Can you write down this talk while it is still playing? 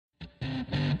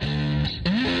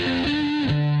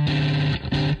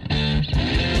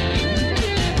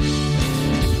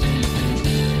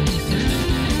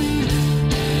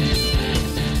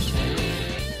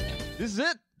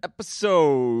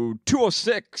Episode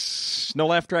 206,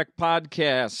 NoLaughTrack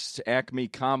podcast, Acme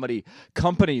Comedy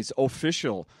Company's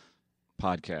official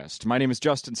podcast. My name is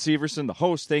Justin Severson, the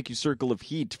host. Thank you, Circle of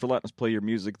Heat, for letting us play your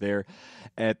music there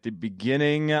at the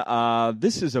beginning.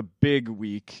 This is a big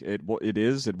week. It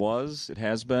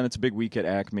has been. It's a big week at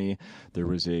Acme. There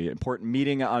was an important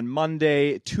meeting on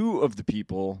Monday. Two of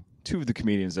the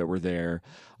comedians that were there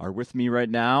are with me right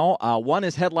now. One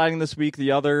is headlining this week.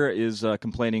 The other is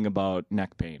complaining about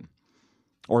neck pain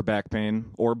or back pain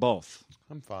or both.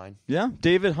 I'm fine. Yeah.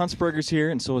 David Huntsberger's here,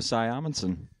 and so is Cy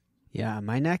Amundson. Yeah,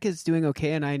 my neck is doing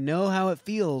okay, and I know how it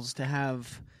feels to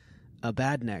have a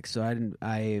bad neck, so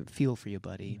I feel for you,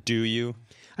 buddy. Do you?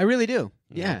 I really do.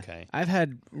 Yeah. Okay. I've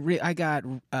had I got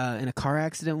in a car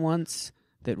accident once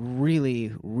that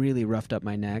really, really roughed up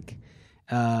my neck.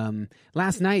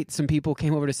 Last night, some people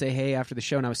came over to say hey after the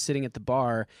show, and I was sitting at the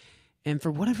bar, and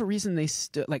for whatever reason, they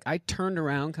stood. Like, I turned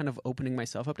around, kind of opening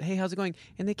myself up to, hey, how's it going?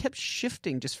 And they kept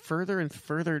shifting just further and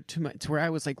further to where I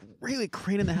was like really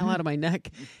craning the hell out of my neck.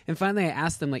 And finally, I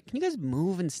asked them, like, can you guys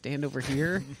move and stand over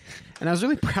here? And I was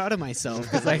really proud of myself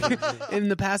because, like, in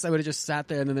the past, I would have just sat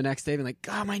there, and then the next day, been like,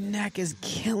 God, my neck is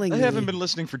killing me. I haven't been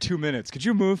listening for 2 minutes. Could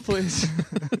you move, please?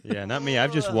 Yeah, not me.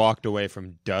 I've just walked away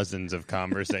from dozens of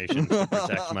conversations to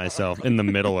protect myself in the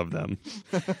middle of them.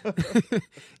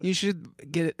 You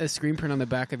should get a screen print on the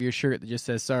back of your shirt that just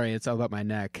says, sorry, it's all about my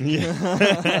neck. Yeah.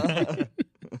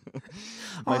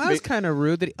 Oh, that was kind of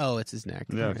rude. It's his neck.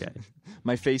 Okay.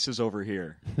 My face is over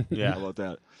here. Yeah. How about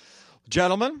that?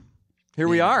 Gentlemen, here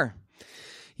we are.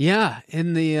 Yeah,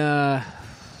 in the,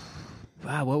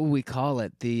 what would we call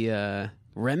it? The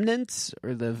remnants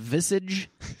or the visage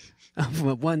of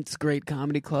a once great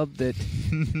comedy club that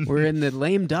we're in the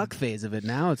lame duck phase of it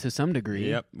now to some degree.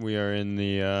 Yep, we are in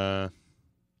the,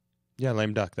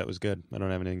 lame duck. That was good. I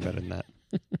don't have anything better than that.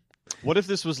 What if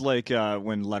this was like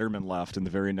when Letterman left, and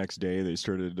the very next day they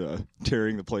started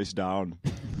tearing the place down?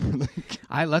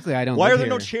 Luckily I don't. Why live are there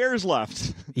here. no chairs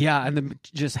left? Yeah, and then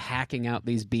just hacking out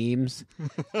these beams.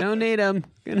 Don't need them.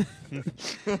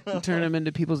 Turn them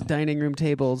into people's dining room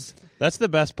tables. That's the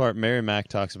best part. Mary Mack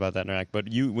talks about that in her act. But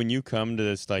when you come to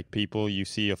this, like, people, you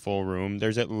see a full room.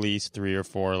 There's at least 3 or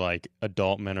 4 like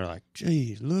adult men are like,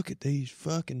 "Geez, look at these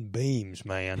fucking beams,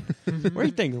 man. Where are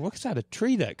you thinking? What side of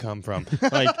tree that come from?"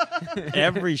 Like,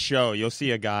 every show, you'll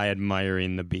see a guy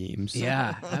admiring the beams.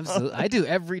 Yeah, absolutely. I do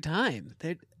every time.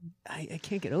 I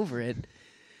can't get over it.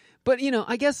 But,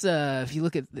 I guess if you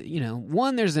look at,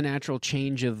 one, there's a natural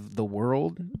change of the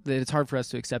world that it's hard for us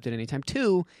to accept at any time.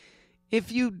 2,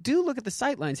 if you do look at the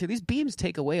sightlines here, these beams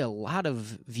take away a lot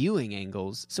of viewing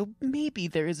angles. So maybe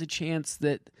there is a chance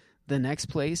that the next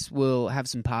place will have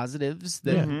some positives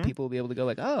that people will be able to go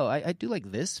like, oh, I do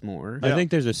like this more. I think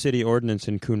there's a city ordinance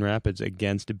in Coon Rapids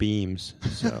against beams.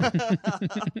 So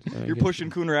You're pushing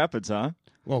Coon Rapids, huh?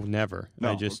 Well, never.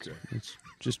 No, it's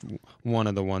just one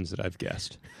of the ones that I've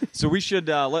guessed. So we should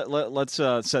let's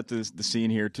set the scene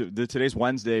here. Today's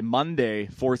Wednesday, Monday,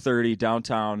 4:30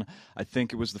 downtown. I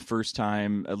think it was the first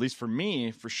time, at least for me,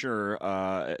 for sure,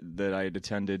 that I had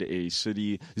attended a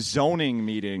city zoning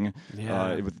meeting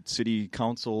with city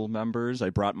council members.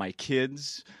 I brought my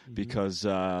kids because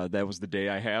that was the day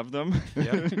I have them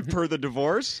per the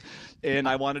divorce, and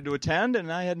I wanted to attend,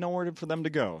 and I had nowhere for them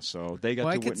to go, so they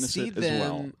got to witness it as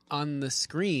well. On the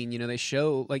screen, they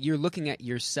show, like, you're looking at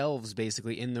yourselves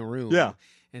basically in the room. Yeah.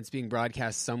 And it's being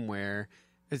broadcast somewhere.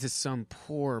 It's just some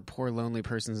poor lonely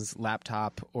person's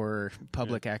laptop or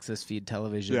public access feed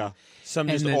television. Yeah. Some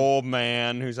old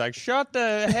man who's like, "Shut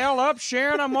the hell up,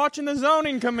 Sharon, I'm watching the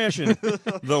zoning commission."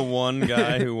 The one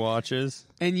guy who watches.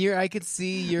 And I could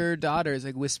see your daughters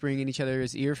like whispering in each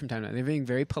other's ear from time to time. They're being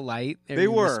very polite. They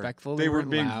were respectful. They were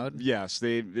being loud. Yes,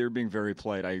 they were being very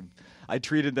polite. I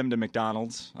treated them to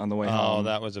McDonald's on the way home. Oh,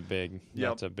 that was a big. Yep.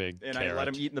 That's a big. And carrot. I let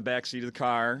them eat in the back seat of the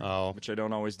car, which I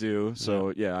don't always do.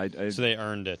 So so they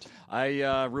earned it.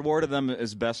 I rewarded them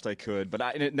as best I could. But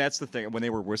and that's the thing. When they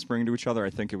were whispering to each other, I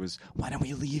think it was, "When are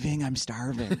we leaving? I'm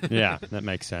starving." Yeah, that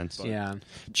makes sense. But, yeah.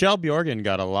 Kjell Bjorgen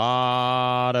got a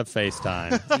lot of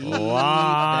FaceTime. A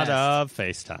lot of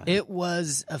FaceTime. It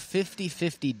was a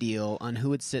 50-50 deal on who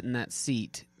would sit in that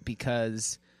seat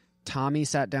because Tommy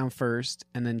sat down first,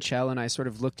 and then Kjell and I sort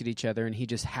of looked at each other, and he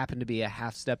just happened to be a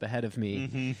half step ahead of me.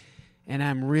 Mm-hmm. And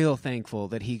I'm real thankful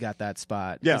that he got that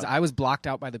spot. Yeah. Because I was blocked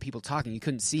out by the people talking. You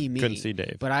couldn't see me. Couldn't see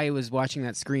Dave. But I was watching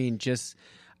that screen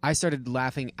I started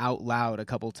laughing out loud a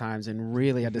couple times and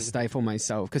really had to stifle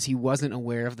myself because he wasn't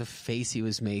aware of the face he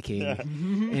was making. Yeah.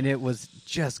 And it was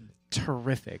just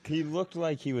terrific. He looked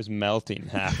like he was melting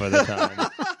half of the time.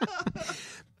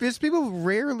 Because people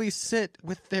rarely sit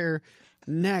with their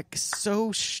neck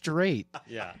so straight.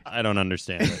 Yeah, I don't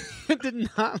understand it. It did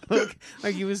not look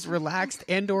like he was relaxed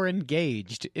and or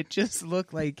engaged. It just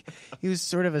looked like he was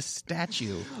sort of a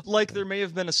statue. Like there may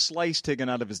have been a slice taken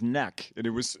out of his neck, and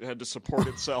it had to support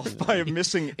itself by a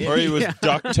missing inch. Or he was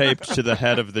duct taped to the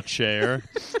head of the chair.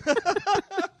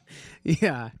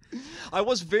 Yeah. I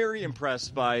was very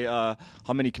impressed by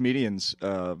how many comedians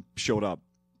showed up.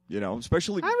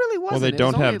 Especially. I really wasn't. Well, they It was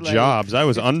don't only have like jobs. I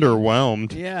was 15.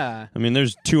 underwhelmed. Yeah. I mean,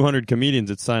 there's 200 comedians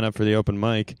that sign up for the open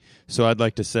mic, so I'd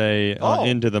like to say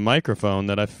into the microphone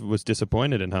that I was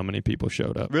disappointed in how many people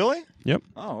showed up. Really? Yep.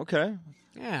 Oh, okay.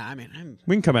 Yeah, I mean,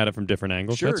 We can come at it from different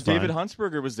angles. Sure. That's fine. David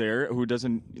Huntsberger was there, who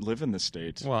doesn't live in the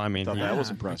States. Well, I mean, Thought that was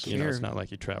impressive. it's not like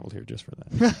he traveled here just for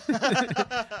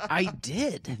that. I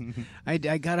did. I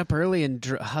got up early and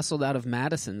hustled out of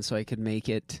Madison so I could make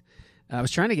it. I was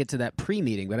trying to get to that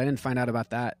pre-meeting, but I didn't find out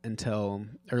about that until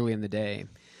early in the day.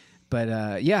 But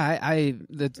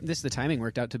the timing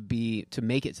worked out to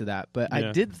make it to that. But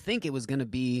I did think it was going to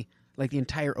be like the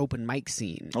entire open mic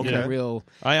scene. Okay.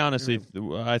 I honestly,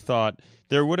 I thought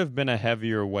there would have been a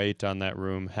heavier weight on that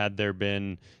room had there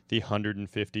been the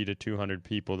 150 to 200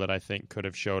 people that I think could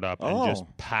have showed up and just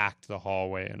packed the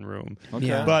hallway and room. Okay.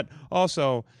 Yeah. But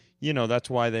also, that's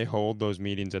why they hold those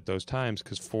meetings at those times,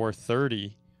 because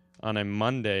 4:30 on a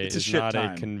Monday is not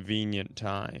a convenient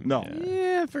time. No.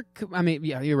 Yeah,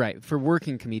 you're right. For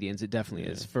working comedians, it definitely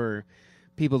is. For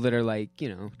people that are like,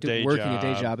 working a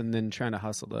day job and then trying to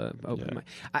hustle the open mic.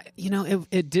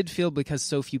 It did feel, because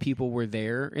so few people were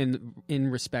there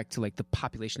in respect to like the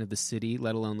population of the city,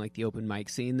 let alone like the open mic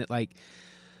scene, that like,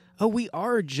 we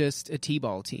are just a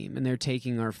t-ball team and they're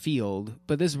taking our field,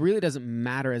 but this really doesn't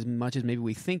matter as much as maybe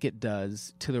we think it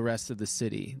does to the rest of the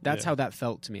city. That's how that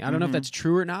felt to me. I don't know if that's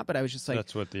true or not, but I was just like,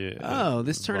 that's what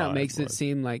this turnout makes it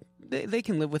seem like they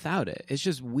can live without it. It's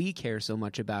just we care so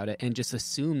much about it and just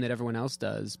assume that everyone else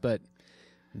does, but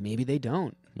maybe they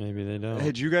don't. Maybe they don't.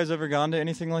 Had you guys ever gone to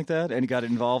anything like that and got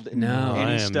involved in No.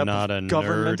 any I am step not of a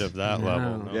government? nerd of that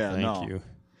level. No, thank you.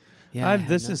 Yeah,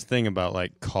 this is thing about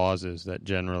like causes that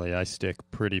generally I stick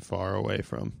pretty far away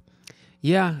from.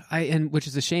 Yeah, which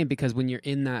is a shame, because when you're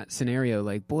in that scenario,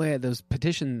 like, boy, those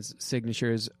petitions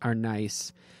signatures are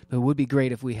nice, but it would be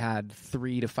great if we had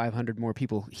 300 to 500 more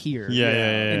people here. Yeah.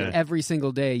 And every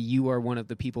single day, you are one of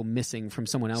the people missing from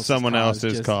someone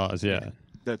else's cause. Yeah.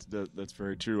 That's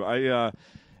very true. It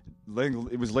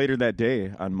was later that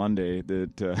day on Monday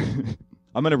that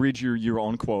I'm going to read you your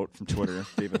own quote from Twitter,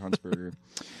 David Huntsberger.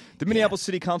 The Minneapolis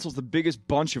City Council is the biggest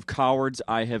bunch of cowards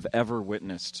I have ever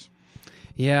witnessed.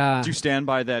 Yeah. Do you stand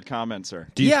by that comment, sir?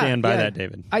 Do you stand by that,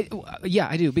 David? I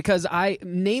do, because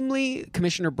namely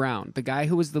Commissioner Brown, the guy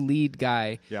who was the lead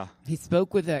guy. Yeah. He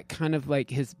spoke with that kind of like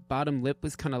his bottom lip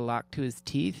was kind of locked to his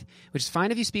teeth, which is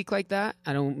fine if you speak like that.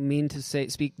 I don't mean to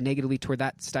speak negatively toward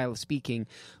that style of speaking,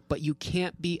 but you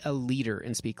can't be a leader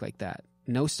and speak like that.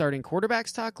 No starting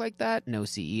quarterbacks talk like that. No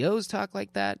CEOs talk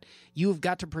like that. You've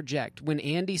got to project. When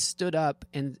Andy stood up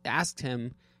and asked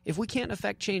him, if we can't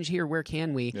affect change here, where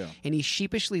can we? Yeah. And he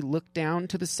sheepishly looked down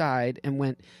to the side and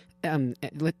went,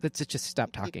 let's just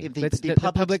stop talking. The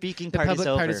public speaking part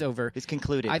is over. It's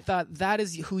concluded. I thought, that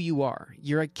is who you are.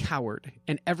 You're a coward.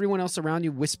 And everyone else around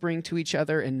you whispering to each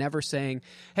other and never saying,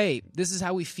 hey, this is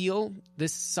how we feel.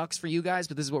 This sucks for you guys,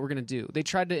 but this is what we're going to do. They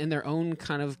tried to, in their own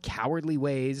kind of cowardly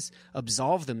ways,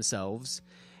 absolve themselves.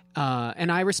 And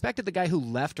I respected the guy who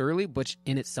left early, which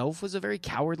in itself was a very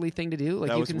cowardly thing to do. Like,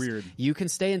 that was weird. You can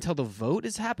stay until the vote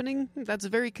is happening. That's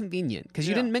very convenient, because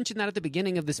you didn't mention that at the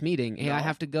beginning of this meeting. Hey, I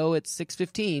have to go at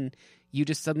 6:15. You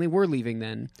just suddenly were leaving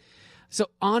then. So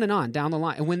on and on down the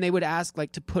line. And when they would ask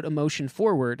like to put a motion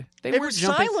forward, they were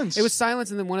jumping. Silence. It was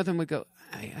silence, and then one of them would go,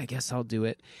 I guess I'll do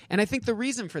it. And I think the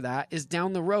reason for that is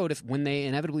down the road, when they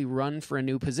inevitably run for a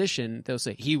new position, they'll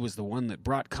say, he was the one that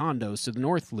brought condos to the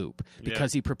North Loop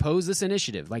because he proposed this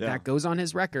initiative. Like, that goes on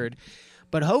his record.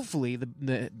 But hopefully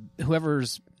the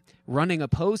whoever's running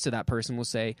opposed to that person will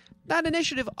say, that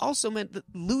initiative also meant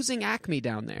losing Acme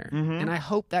down there. Mm-hmm. And I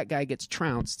hope that guy gets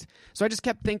trounced. So I just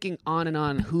kept thinking on and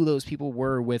on who those people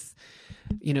were, with,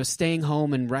 staying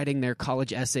home and writing their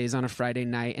college essays on a Friday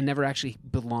night and never actually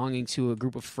belonging to a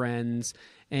group of friends,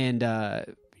 and,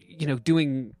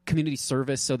 doing community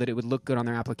service so that it would look good on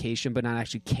their application, but not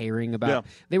actually caring about.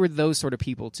 Yeah. They were those sort of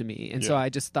people to me. And so I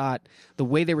just thought the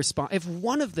way they respond, if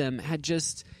one of them had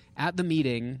just at the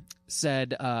meeting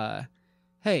said,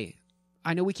 hey,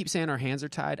 I know we keep saying our hands are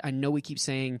tied. I know we keep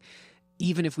saying,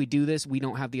 even if we do this, we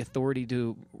don't have the authority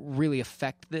to really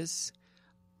affect this.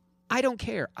 I don't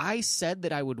care. I said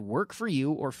that I would work for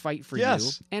you or fight for you,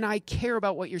 and I care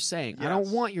about what you're saying. I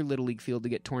don't want your Little League field to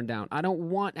get torn down. I don't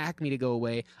want Acme to go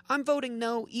away. I'm voting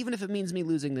no, even if it means me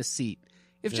losing this seat.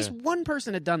 If just one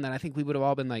person had done that, I think we would have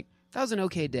all been like, that was an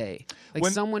okay day. Like,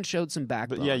 someone showed some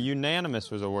backbone. But yeah, unanimous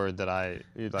was a word that I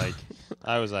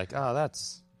was like, oh,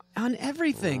 that's... On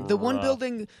everything. The one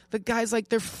building, the guy's like,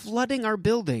 they're flooding our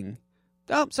building.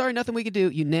 Oh, sorry, nothing we could do.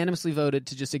 Unanimously voted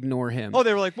to just ignore him. Oh,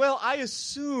 they were like, well, I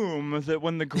assume that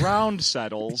when the ground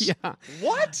settles. Yeah.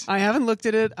 What? I haven't looked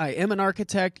at it. I am an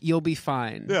architect. You'll be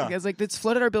fine. Yeah. Because, like, it's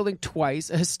flooded our building twice,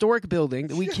 a historic building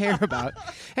that we care about.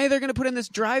 Hey, they're going to put in this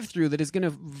drive-through that is going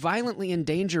to violently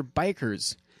endanger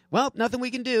bikers. Well, nothing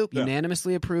we can do. Yeah.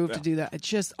 Unanimously approved to do that. It's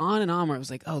just on and on where it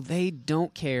was like, oh, they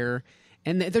don't care.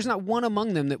 And there's not one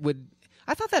among them that would...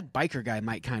 I thought that biker guy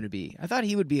might kind of be. I thought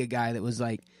he would be a guy that was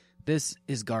like, this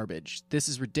is garbage. This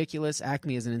is ridiculous.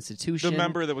 Acme is an institution. The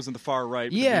member that was in the far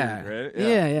right. Yeah. Right?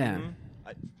 Yeah. Mm-hmm.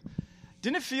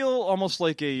 Didn't it feel almost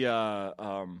like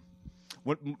a...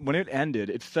 when it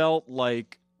ended, it felt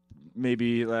like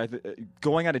maybe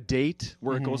going on a date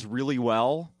where it goes really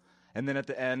well, and then at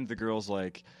the end, the girl's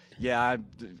like... Yeah,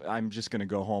 I'm just going to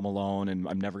go home alone, and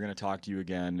I'm never going to talk to you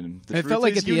again. And the it truth felt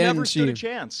like is, at the you end never stood a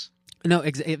chance. No,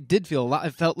 it did feel a lot.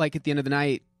 It felt like at the end of the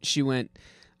night, she went,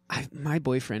 my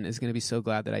boyfriend is going to be so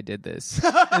glad that I did this.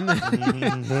 and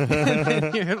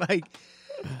then you're like,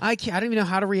 I don't even know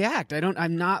how to react.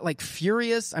 I'm not like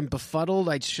furious. I'm befuddled.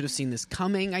 I should have seen this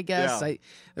coming, I guess. Yeah.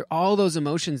 There are all those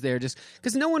emotions there just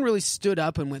because no one really stood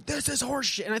up and went, this is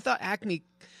horseshit. And I thought Acme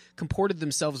comported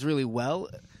themselves really well.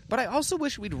 But I also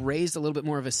wish we'd raised a little bit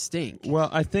more of a stink. Well,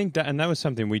 I think that, and that was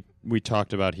something we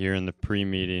talked about here in the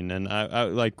pre-meeting, and I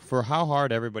like for how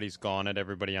hard everybody's gone at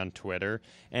everybody on Twitter,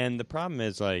 and the problem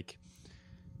is like,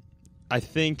 I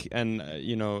think, and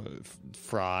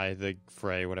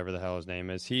Frey, whatever the hell his name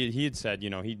is, he had said,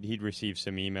 he'd received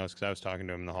some emails because I was talking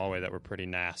to him in the hallway that were pretty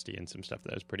nasty and some stuff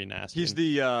that was pretty nasty. He's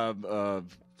the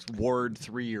Ward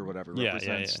 3 or whatever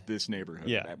represents this neighborhood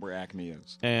where Acme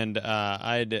is. And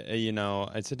I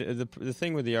said the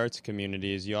thing with the arts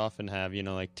community is you often have,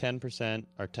 like 10%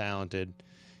 are talented,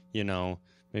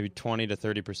 maybe 20 to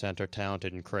 30% are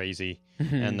talented and crazy,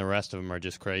 and the rest of them are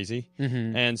just crazy.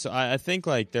 And so I think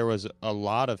like there was a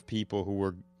lot of people who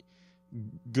were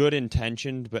good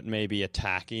intentioned, but maybe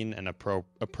attacking and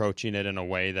approaching it in a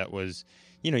way that was,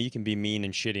 you can be mean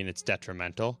and shitty and it's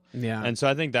detrimental. Yeah. And so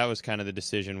I think that was kind of the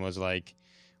decision was like,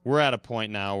 we're at a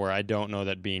point now where I don't know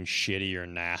that being shitty or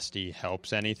nasty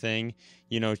helps anything,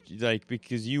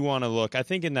 because you want to look, I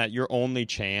think in that your only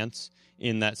chance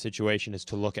in that situation is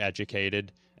to look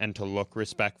educated and to look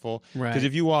respectful. Because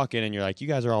if you walk in and you're like, you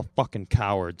guys are all fucking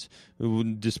cowards,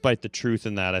 despite the truth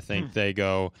in that, I think they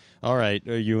go, all right,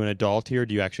 are you an adult here?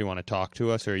 Do you actually want to talk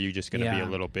to us? Or are you just going to be a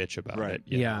little bitch about it?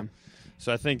 You know?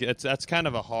 So I think that's kind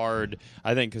of a hard,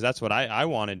 because that's what I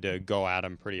wanted to go at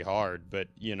them pretty hard. But,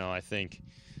 I think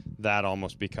that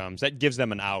almost becomes, that gives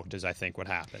them an out is I think what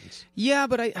happens. Yeah,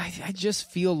 but I just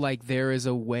feel like there is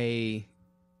a way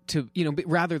to,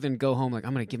 rather than go home like,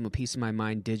 I'm going to give them a piece of my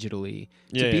mind digitally,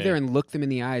 to be there and look them in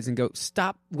the eyes and go,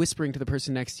 stop whispering to the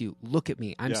person next to you. Look at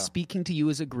me. I'm speaking to you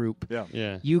as a group.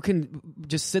 Yeah. You can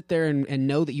just sit there and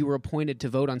know that you were appointed to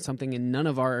vote on something and none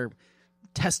of our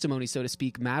testimony, so to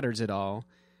speak, matters at all.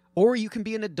 Or you can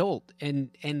be an adult and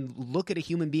look at a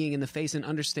human being in the face and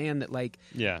understand that, like,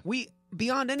 we,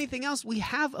 beyond anything else, we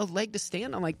have a leg to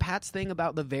stand on. Like Pat's thing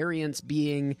about the variance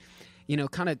being,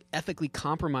 kind of ethically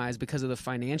compromised because of the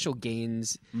financial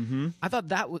gains. I thought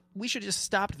that we should just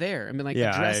stop there and be like,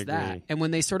 address that. And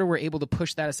when they sort of were able to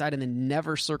push that aside and then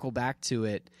never circle back to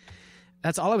it,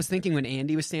 that's all I was thinking when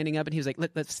Andy was standing up and he was like,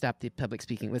 let's stop the public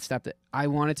speaking. Let's stop it. I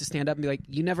wanted to stand up and be like,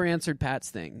 you never answered Pat's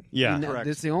thing. Yeah, correct.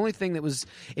 That's the only thing that was,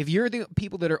 if you're the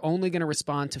people that are only going to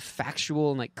respond to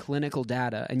factual and like clinical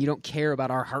data and you don't care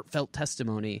about our heartfelt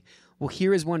testimony, well,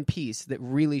 here is one piece that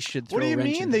really should throw What do you a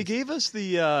wrench mean? in They this. gave us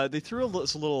they threw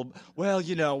us a little, well,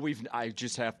 I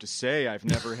just have to say, I've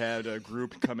never had a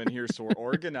group come in here so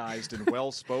organized and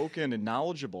well-spoken and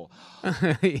knowledgeable.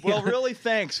 Well, really,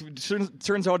 thanks.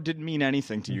 Turns out it didn't mean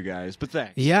anything to you guys, but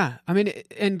thanks. Yeah. I mean,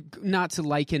 and not to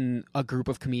liken a group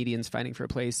of comedians fighting for a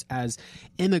place as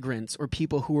immigrants or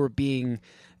people who are being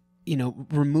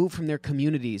removed from their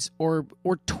communities or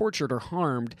tortured or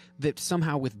harmed, that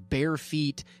somehow with bare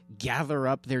feet gather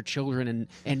up their children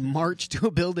and march to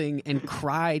a building and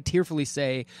cry, tearfully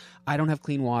say, I don't have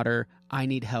clean water, I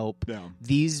need help. Yeah.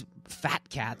 These fat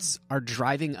cats are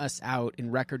driving us out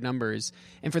in record numbers.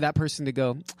 And for that person to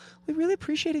go, we really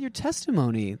appreciated your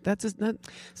testimony. It's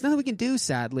nothing we can do,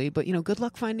 sadly, but good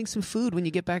luck finding some food when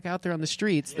you get back out there on the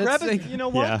streets. Grab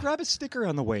a sticker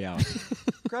on the way out.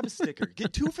 Grab a sticker.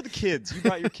 Get 2 for the kids. You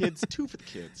brought your kids, 2 for the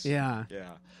kids. Yeah.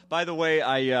 By the way,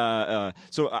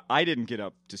 so I didn't get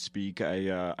up to speak.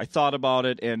 I thought about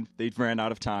it, and they ran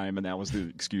out of time, and that was the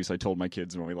excuse I told my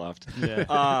kids when we left.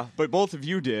 Yeah. But both of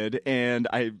you did, and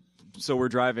so we're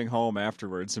driving home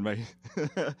afterwards, and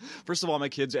first of all, my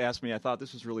kids asked me. I thought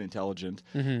this was really intelligent.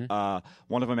 Mm-hmm.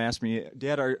 One of them asked me,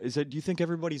 "Dad, do you think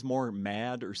everybody's more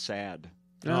mad or sad?"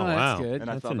 Oh, that's good. And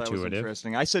I thought that was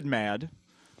interesting. I said mad.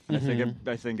 Mm-hmm.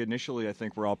 I think initially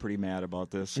we're all pretty mad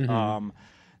about this. Mm-hmm.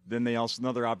 Then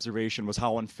another observation was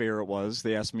how unfair it was.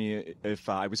 They asked me if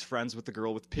I was friends with the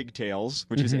girl with pigtails,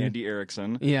 which is Andy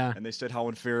Erickson. Yeah. And they said how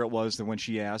unfair it was that when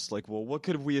she asked, well, what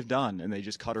could we have done? And they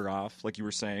just cut her off, like you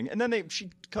were saying. And then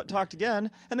she talked again,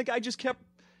 and the guy just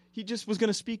was going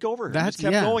to speak over her. He just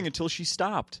kept going until she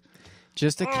stopped.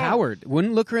 Just a coward.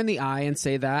 Wouldn't look her in the eye and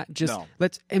say that.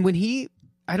 And when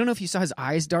I don't know if you saw his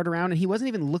eyes dart around, and he wasn't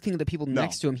even looking at the people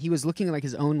next to him. He was looking at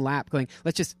his own lap, going,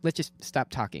 "Let's just stop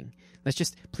talking. Let's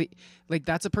just please."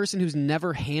 That's a person who's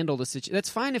never handled a situation. That's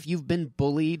fine if you've been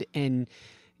bullied and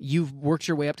you've worked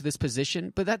your way up to this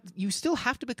position, but that you still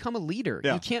have to become a leader.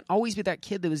 Yeah. You can't always be that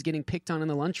kid that was getting picked on in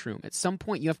the lunchroom. At some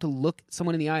point, you have to look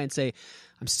someone in the eye and say,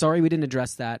 "I'm sorry we didn't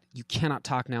address that. You cannot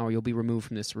talk now or you'll be removed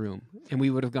from this room." And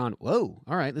we would have gone, "Whoa,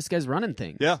 all right, this guy's running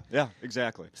things." Yeah,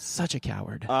 exactly. Such a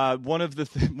coward. One of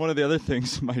the other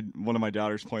things one of my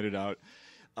daughters pointed out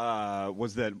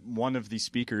was that one of the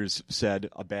speakers said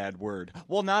a bad word.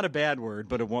 Well, not a bad word,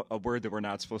 but a word that we're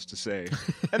not supposed to say.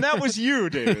 And that was you,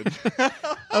 David.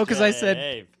 Oh, because I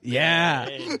said, yeah.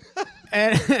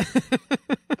 And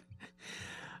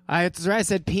that's right, I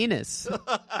said penis.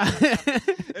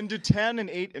 And to a 10 and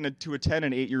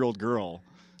 8-year-old girl,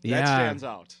 that stands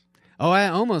out. Oh, I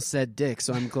almost said dick,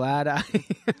 so I'm glad I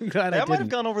didn't. That might have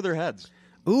gone over their heads.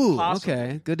 Ooh, Possibly.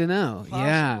 Okay, good to know. Possibly.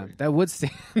 Yeah, that would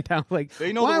stand out.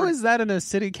 Why was that in a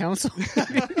city council?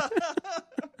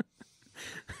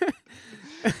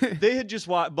 They had just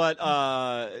watched, but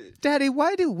Daddy,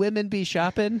 why do women be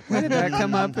shopping? Why did that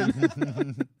come up?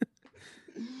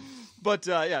 But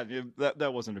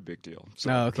that wasn't a big deal.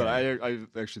 So, okay. But I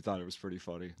actually thought it was pretty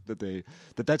funny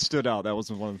that stood out. That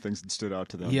was one of the things that stood out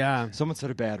to them. Yeah, someone said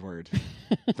a bad word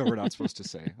that we're not supposed to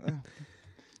say.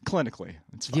 Clinically,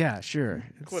 it's fine. Yeah, sure.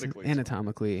 Clinically,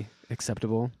 anatomically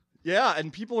acceptable. Yeah,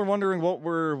 and people are wondering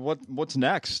what's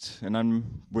next. And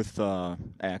I'm with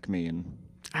Acme, and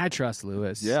I trust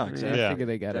Lewis. Yeah, exactly. I figure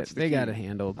they got it. They got it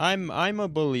handled. I'm a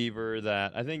believer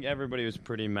that I think everybody was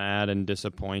pretty mad and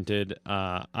disappointed.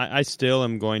 I still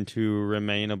am going to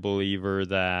remain a believer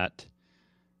that,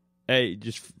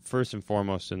 just first and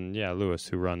foremost, and Lewis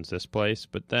who runs this place,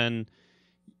 but then,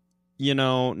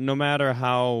 no matter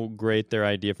how great their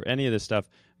idea for any of this stuff,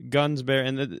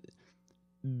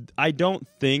 I don't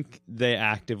think they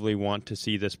actively want to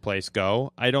see this place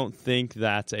go. I don't think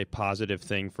that's a positive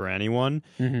thing for anyone.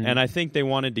 Mm-hmm. And I think they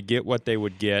wanted to get what they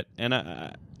would get. And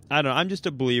I don't know. I'm just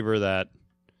a believer that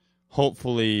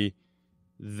hopefully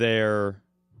their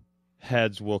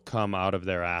heads will come out of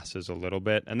their asses a little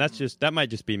bit. And that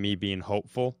might just be me being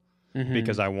hopeful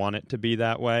because I want it to be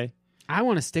that way. I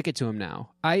want to stick it to him now.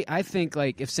 I think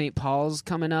if St. Paul's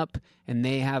coming up and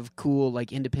they have cool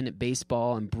independent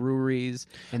baseball and breweries,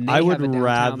 and they I would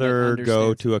rather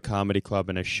go to a comedy club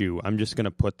in a shoe. I'm just going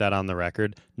to put that on the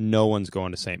record. No one's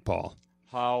going to St. Paul.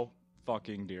 How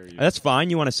fucking dare you? That's fine.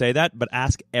 You want to say that, but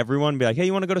ask everyone. Be like, hey,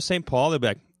 you want to go to St. Paul? They'll be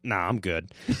like, nah, I'm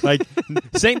good.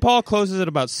 St. Paul closes at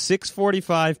about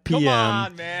 6:45 p.m. Come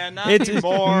on, man, not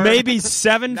anymore. Maybe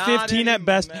 7:15 at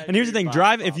best. And here's the thing: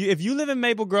 if you live in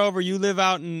Maple Grove or you live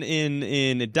out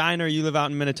in Edina or you live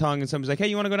out in Minnetonka, and somebody's like, hey,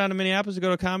 you want to go down to Minneapolis to go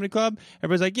to a comedy club?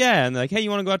 Everybody's like, yeah. And they're like, hey,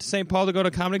 you want to go out to St. Paul to go to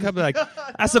a comedy club? They're like,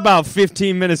 that's about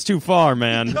 15 minutes too far,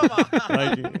 man. Come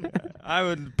on. I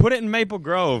would put it in Maple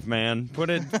Grove, man.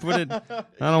 Put it. I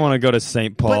don't want to go to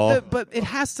St. Paul. But it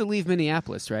has to leave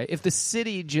Minneapolis, right? If the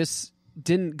city just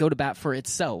didn't go to bat for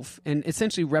itself and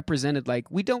essentially represented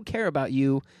we don't care about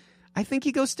you, I think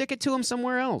you go stick it to them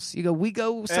somewhere else. We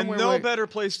go somewhere. And no better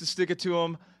place to stick it to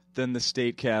them than the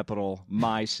state capital,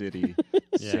 my city,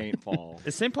 St. Paul.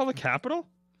 Is St. Paul the capital?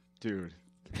 Dude,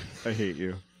 I hate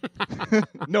you.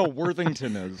 No,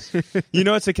 Worthington is. You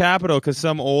know it's the capital because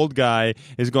some old guy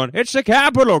is going, "It's the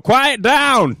capital, quiet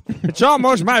down. It's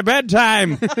almost my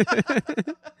bedtime."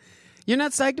 You're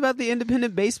not psyched about the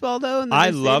independent baseball, though?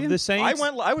 I love the Saints.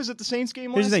 I was at the Saints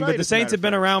game Here's last the thing, night. but the Saints have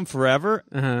been around forever,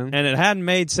 Uh-huh. and it hadn't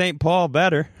made St. Paul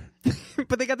better.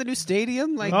 But they got the new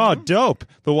stadium? Oh, dope.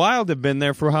 The Wild have been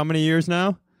there for how many years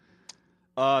now?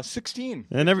 16.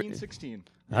 And 16.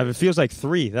 It feels like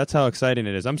 3. That's how exciting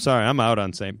it is. I'm sorry, I'm out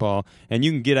on St. Paul, and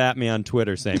you can get at me on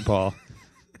Twitter, St. Paul.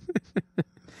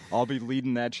 I'll be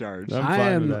leading that charge. I'm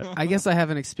fine with that. I guess I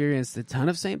haven't experienced a ton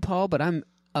of St. Paul, but I'm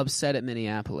upset at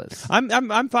Minneapolis.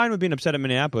 I'm fine with being upset at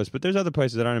Minneapolis, but there's other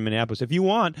places that aren't in Minneapolis. If you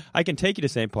want, I can take you to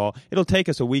St. Paul. It'll take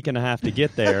us a week and a half to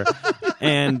get there,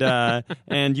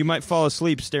 and you might fall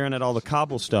asleep staring at all the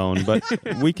cobblestone. But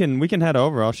we can head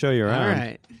over. I'll show you around. All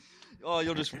right. Oh,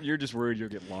 you're just worried you'll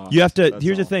get lost. You have to. That's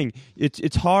Here's all. the thing.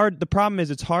 It's hard. The problem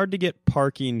is it's hard to get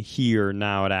parking here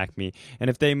now at Acme. And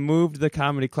if they moved the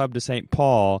comedy club to St.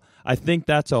 Paul, I think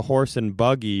that's a horse and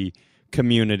buggy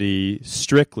community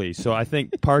strictly. So I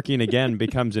think parking again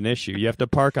becomes an issue. You have to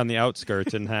park on the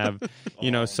outskirts and have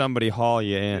somebody haul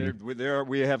you in.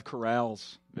 We have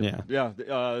corrals. Yeah.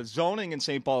 Yeah. Zoning in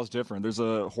St. Paul is different. There's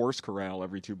a horse corral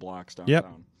every 2 blocks downtown. Yep.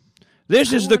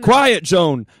 This is the quiet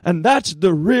zone, and that's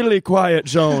the really quiet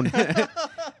zone.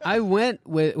 I went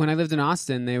when I lived in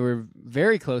Austin. They were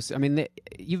very close. I mean,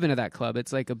 you've been to that club.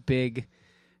 It's like a big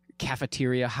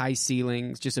cafeteria, high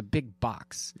ceilings, just a big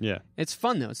box. Yeah. It's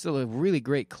fun, though. It's still a really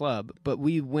great club. But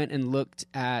we went and looked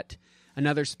at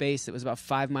another space that was about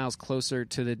 5 miles closer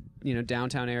to the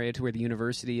downtown area to where the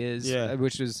university is,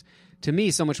 which was, to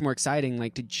me, so much more exciting,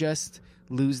 like to just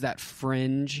lose that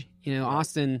fringe.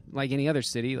 Austin, like any other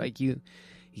city, like you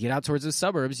get out towards the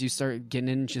suburbs, you start getting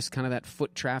in just kind of that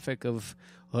foot traffic of,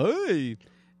 hey,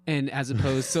 and as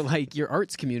opposed to like your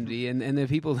arts community and the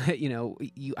people that,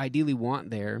 you ideally want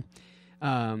there.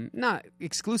 Not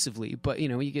exclusively, but,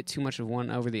 you get too much of one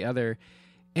over the other.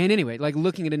 And anyway, like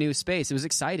looking at a new space, it was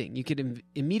exciting. You could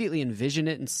immediately envision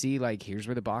it and see like, here's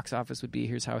where the box office would be,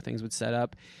 here's how things would set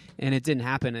up. And it didn't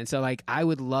happen. And so like, I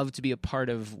would love to be a part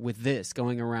of with this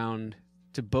going around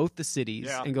to both the cities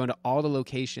and going to all the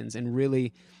locations and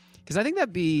really, because I think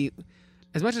that'd be,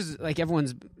 as much as like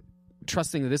everyone's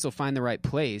trusting that this will find the right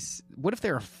place, what if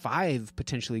there are 5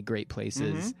 potentially great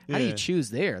places? How do you choose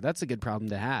there? That's a good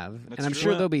problem to have. And I'm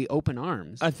sure there'll be open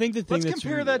arms. I think the thing Let's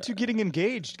compare that to getting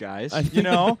engaged, guys.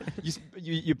 You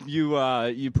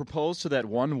propose to that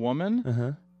one woman.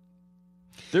 Uh-huh.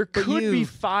 There could be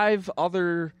 5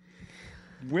 other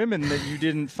women that you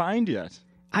didn't find yet.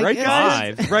 Right,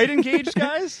 guys? 5. Right, engaged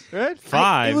guys? Right?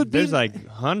 5. There's like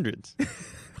hundreds.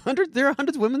 There are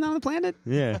hundreds of women on the planet?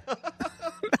 Yeah.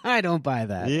 I don't buy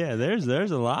that. Yeah, there's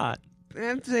a lot.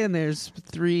 I'm saying there's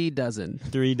 3 dozen.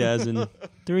 3 dozen.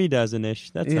 3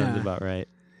 dozen-ish. That sounds about right.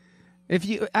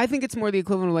 I think it's more the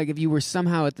equivalent of like if you were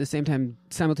somehow at the same time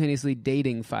simultaneously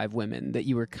dating 5 women that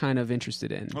you were kind of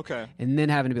interested in. Okay. And then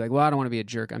having to be like, well, I don't want to be a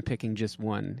jerk. I'm picking just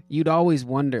one. You'd always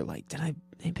wonder, like, did I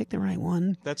pick the right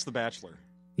one? That's The Bachelor.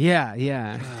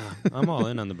 Yeah. I'm all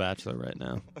in on The Bachelor right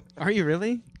now. Are you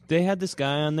really? They had this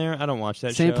guy on there. I don't watch that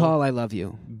show. St. Paul, I love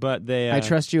you. But they... I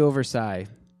trust you over Psy.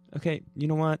 Okay, you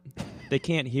know what? They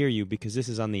can't hear you because this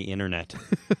is on the internet.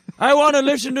 I want to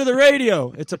listen to the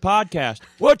radio. It's a podcast.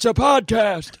 What's a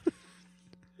podcast?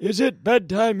 Is it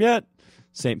bedtime yet?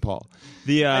 St. Paul.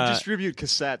 I distribute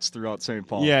cassettes throughout St.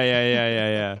 Paul.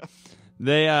 Yeah.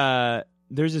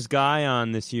 There's this guy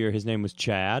on this year. His name was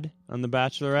Chad on The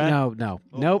Bachelorette. Nope.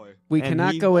 Boy. We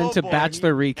cannot go into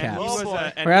Bachelor recaps.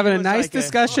 We're having a nice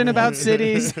discussion about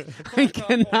cities. I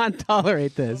cannot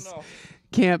tolerate this. Oh, no.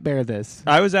 Can't bear this.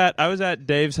 I was at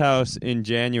Dave's house in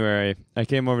January. I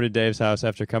came over to Dave's house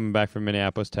after coming back from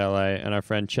Minneapolis to LA, and our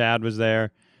friend Chad was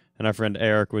there, and our friend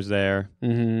Eric was there,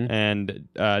 and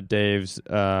Dave's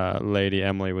lady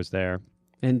Emily was there,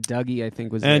 and Dougie I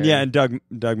think was and there. And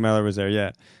Doug Meller was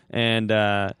there, and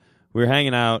we were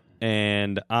hanging out,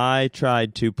 and I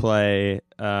tried to play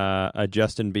a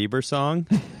Justin Bieber song,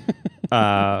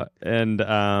 and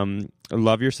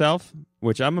 "Love Yourself,"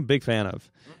 which I'm a big fan of.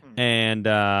 And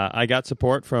I got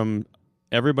support from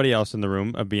everybody else in the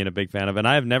room of being a big fan of, and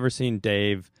I have never seen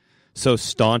Dave so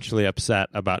staunchly upset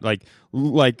about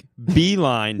like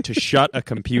beeline to shut a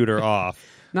computer off.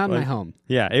 Not in my home.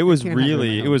 Yeah, it was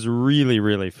really,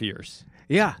 really fierce.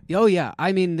 Yeah. Oh, yeah.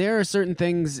 I mean, there are certain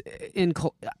things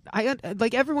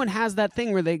like everyone has that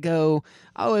thing where they go,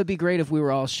 oh, it'd be great if we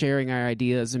were all sharing our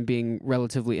ideas and being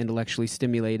relatively intellectually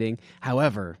stimulating.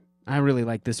 However, I really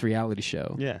like this reality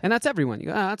show. Yeah. And that's everyone. You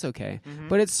go, oh, that's okay. Mm-hmm.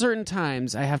 But at certain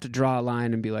times, I have to draw a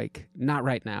line and be like, not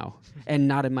right now, and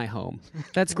not in my home.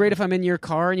 That's great if I'm in your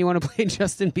car and you want to play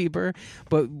Justin Bieber,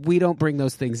 but we don't bring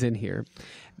those things in here.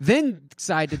 Then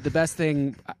Cy did the best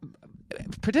thing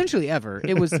potentially ever.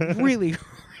 It was really...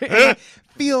 I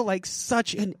feel like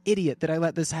such an idiot that I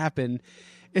let this happen,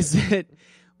 is that...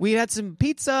 We had some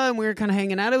pizza and we were kind of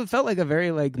hanging out. It felt like a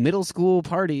very like middle school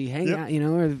party, hanging out, we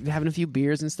were having a few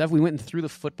beers and stuff. We went and threw the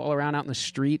football around out in the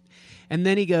street. And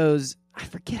then he goes, I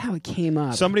forget how it came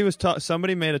up.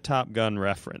 Somebody made a Top Gun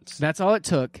reference. That's all it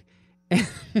took.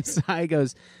 And Cy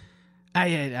goes, I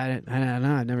don't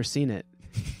know. I've never seen it.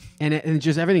 And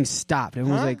just everything stopped.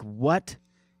 Everyone was like, what?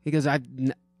 He goes,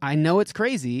 I know it's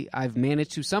crazy. I've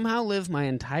managed to somehow live my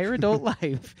entire adult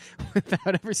life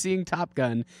without ever seeing Top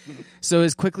Gun. So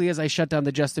as quickly as I shut down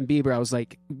the Justin Bieber, I was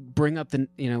like, bring up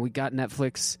we got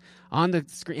Netflix on the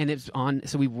screen and it's on.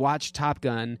 So we watched Top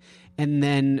Gun and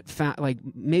then found, like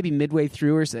maybe midway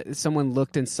through or someone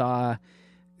looked and saw,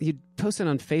 you posted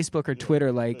on Facebook or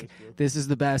Twitter, like, this is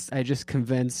the best. I just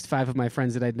convinced 5 of my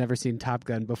friends that I'd never seen Top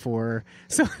Gun before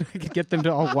so I could get them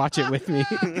to all watch it with me.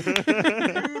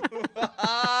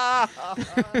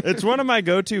 It's one of my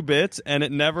go-to bits, and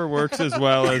it never works as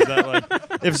well as that. Like,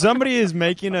 if somebody's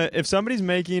making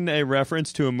a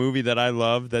reference to a movie that I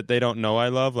love that they don't know I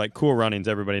love, like Cool Runnings,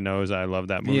 everybody knows I love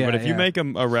that movie. Yeah, but if you make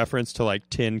a reference to like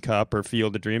Tin Cup or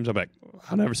Field of Dreams, I'm like,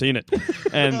 I've never seen it.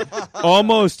 And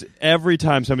almost every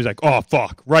time somebody's like, oh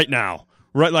fuck, right now.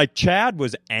 Right, like Chad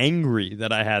was angry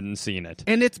that I hadn't seen it,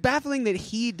 and it's baffling that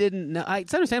he didn't know.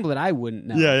 It's understandable that I wouldn't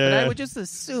know. Yeah. I would just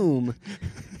assume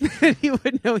that he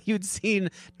would know you'd seen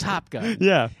Top Gun.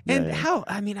 Yeah, and how?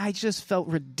 I mean, I just felt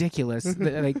ridiculous.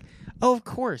 That, like, oh, of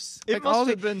course. It like, must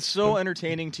have been so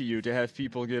entertaining to you to have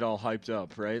people get all hyped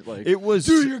up, right? Like, it was.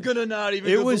 Dude, you're gonna not even.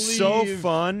 It was so believe.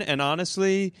 fun, and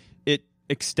honestly, it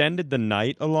extended the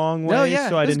night a long way, Oh, yeah,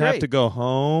 so I it was didn't have great. to go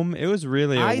home. It was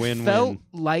really a win-win. I felt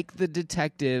like the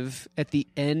detective at the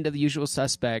end of The Usual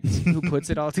Suspects who puts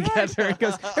it all together and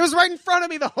goes, it was right in front of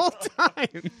me the whole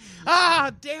time.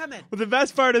 Ah, damn it. Well, the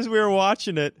best part is we were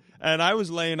watching it, and I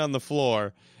was laying on the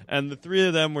floor, and the 3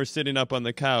 of them were sitting up on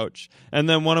the couch, and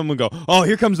then one of them would go, oh,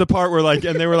 here comes the part where, like,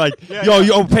 and they were like,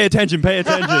 yo, pay attention.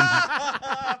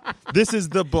 This is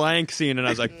the blank scene, and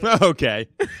I was like, okay.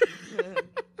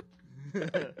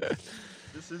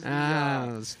 This is it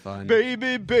was fun.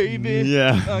 baby.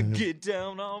 Yeah. Get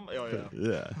down on. Oh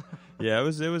yeah. Yeah.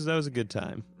 That was a good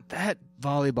time. That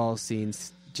volleyball scene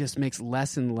just makes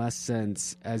less and less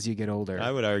sense as you get older.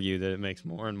 I would argue that it makes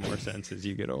more and more sense as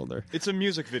you get older. It's a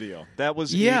music video. That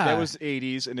was Yeah. that was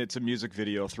 80s, and it's a music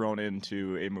video thrown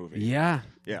into a movie. Yeah.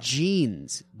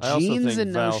 Jeans. I also Jeans think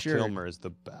and Val no shirt. Kilmer is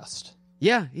the best.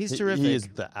 Yeah, he's terrific. He is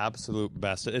the absolute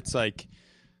best. It's like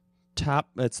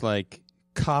It's like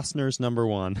Costner's number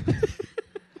 1.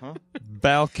 Huh?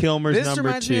 Val Kilmer's This number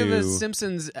reminds 2. me of a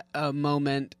Simpsons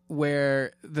moment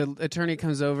where the attorney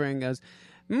comes over and goes,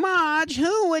 Marge,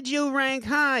 who would you rank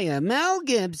higher, Mel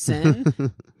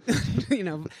Gibson?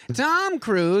 Tom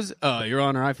Cruise. Your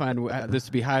Honor, I find this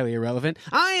to be highly irrelevant.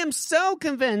 I am so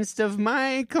convinced of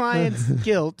my client's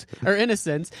guilt or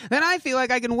innocence that I feel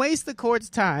like I can waste the court's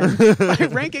time by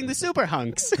ranking the super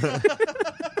hunks.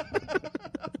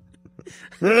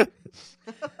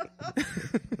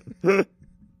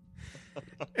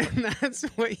 And that's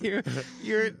what you're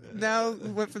now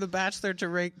went for The Bachelor to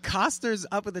rank Costner's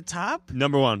up at the top?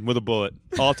 Number 1 with a bullet.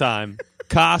 All time.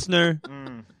 Costner.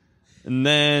 And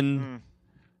then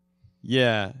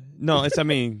yeah. No,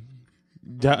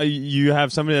 you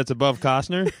have somebody that's above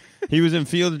Costner? He was in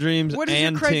Field of Dreams What is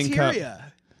and your Tin Cup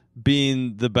criteria?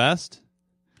 being the best.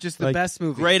 Just the best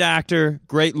movie. Great actor,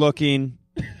 great looking.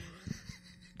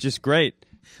 Just great.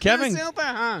 The super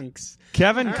hunks.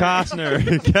 Kevin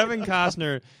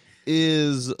Costner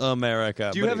is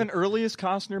America. Do you have an earliest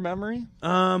Costner memory?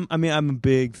 I'm a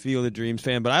big Field of Dreams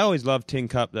fan, but I always loved Tin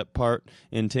Cup, that part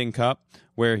in Tin Cup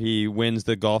where he wins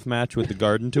the golf match with the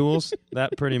garden tools.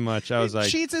 That pretty much, I was like...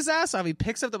 cheats his ass off. He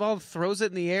picks up the ball, throws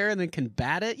it in the air, and then can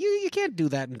bat it. You can't do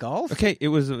that in golf. Okay, it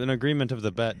was an agreement of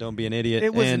the bet. Don't be an idiot.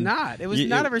 It was not. It was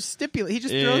not ever stipulated. He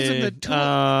just throws him the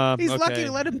tool. He's lucky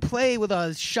to let him play with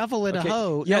a shovel and a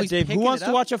hoe. Yeah, no, Dave, who wants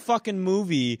to watch a fucking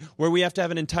movie where we have to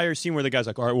have an entire scene where the guy's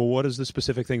like, all right, well, what is the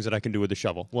specific things that I can do with the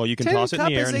shovel? Well, you can Tin toss it in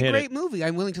the air and hit it. Cup is a great movie.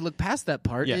 I'm willing to look past that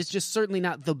part. Yes. It's just certainly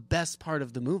not the best part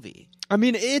of the movie. I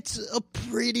mean, it's a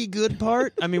pretty good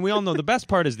part. I mean, we all know the best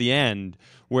part is the end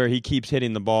where he keeps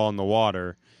hitting the ball in the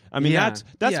water. I mean, that's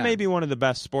maybe one of the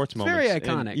best sports moments. Very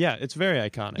iconic. It's very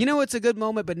iconic. You know, it's a good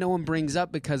moment, but no one brings up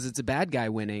because it's a bad guy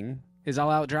winning. is I'll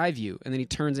outdrive you, and then he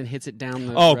turns and hits it down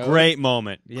the road. Great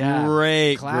moment. Yeah.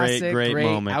 Great Great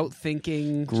moment.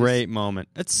 outthinking. Great moment.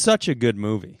 It's such a good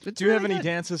movie. Do you have any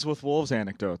Dances with Wolves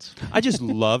anecdotes? I just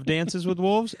love Dances with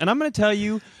Wolves, and I'm going to tell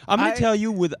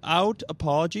you without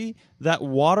apology that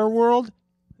Waterworld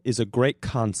is a great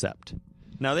concept.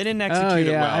 Now, they didn't execute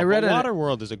it well, but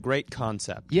Waterworld is a great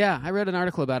concept. Yeah, I read an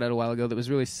article about it a while ago that was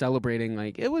really celebrating,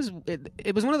 like, it was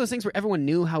one of those things where everyone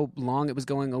knew how long it was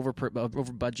going over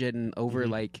budget and over,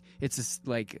 like, it's this,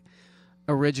 like,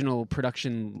 original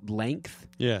production length.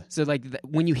 Yeah. So, like,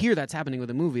 when you hear that's happening with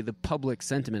a movie, the public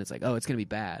sentiment is like, oh, it's going to be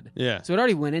bad. Yeah. So it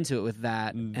already went into it with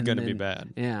that. It's going to be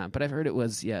bad. Yeah, but I've heard it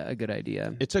was, a good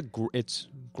idea. It's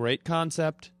great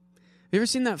concept. Have you ever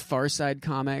seen that Far Side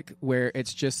comic where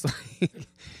it's just like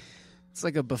it's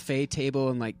like a buffet table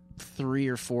and like 3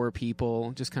 or 4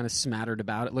 people just kind of smattered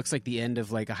about? It looks like the end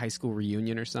of like a high school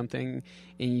reunion or something,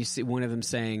 and you see one of them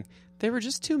saying, "There were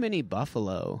just too many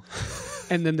buffalo,"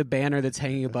 and then the banner that's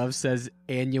hanging above says,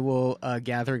 "Annual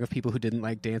gathering of people who didn't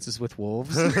like Dances with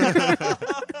Wolves."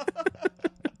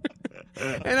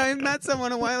 And I met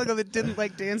someone a while ago that didn't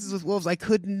like Dances with Wolves. I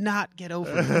could not get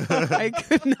over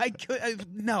it.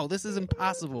 No, this is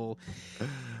impossible.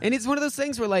 And it's one of those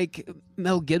things where, like,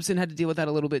 Mel Gibson had to deal with that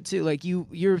a little bit too. Like,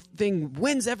 your thing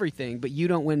wins everything, but you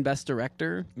don't win Best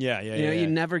Director. Yeah. You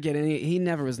never get any. He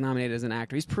never was nominated as an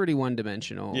actor. He's pretty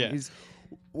one-dimensional. Yeah.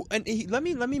 And let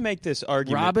me make this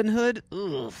argument. Robin Hood.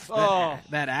 Ugh.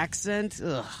 That accent.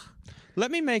 Ugh. Let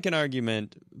me make an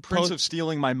argument. Prince of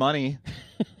Stealing My Money.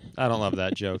 I don't love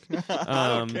that joke. I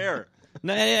don't care.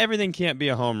 No, everything can't be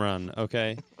a home run,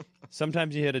 okay?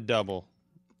 Sometimes you hit a double.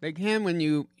 They can when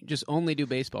you just only do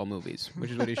baseball movies,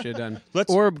 which is what he should have done.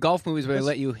 Or golf movies where they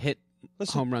let you hit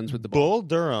home runs with the ball. Bull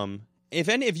Durham.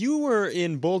 If you were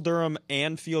in Bull Durham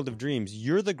and Field of Dreams,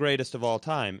 you're the greatest of all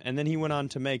time. And then he went on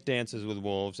to make Dances with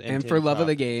Wolves and For Love of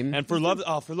the Game. And For Love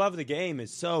of the Game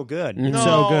is so good. Mm-hmm. It's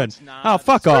so good. It's not. Oh,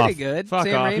 fuck off. Pretty good. Fuck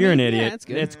Sam off. Raimi? You're an idiot. Yeah, it's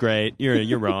good. It's great.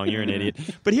 You're wrong. You're an idiot.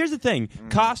 But here's the thing.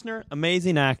 Costner,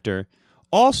 amazing actor.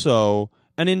 Also,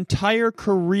 an entire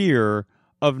career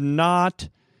of not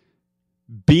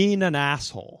being an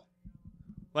asshole.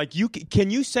 Like,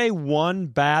 can you say one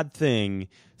bad thing?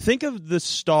 Think of the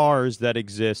stars that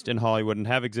exist in Hollywood and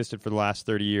have existed for the last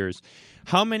 30 years.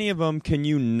 How many of them can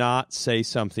you not say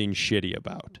something shitty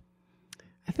about?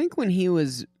 I think when he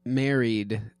was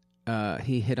married,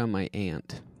 he hit on my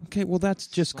aunt. Okay, well, that's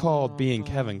just called being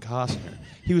Kevin Costner.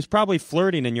 He was probably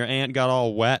flirting, and your aunt got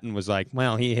all wet and was like,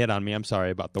 well, he hit on me. I'm sorry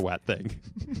about the wet thing.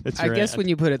 I guess when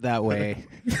you put it that way.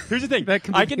 Here's the thing.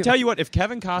 I can tell you what, if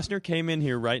Kevin Costner came in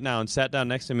here right now and sat down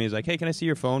next to me, he's like, hey, can I see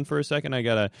your phone for a second? I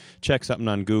got to check something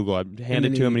on Google. I'd hand it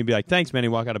to him, and he'd be like, thanks, man. He'd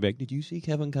walk out and be like, did you see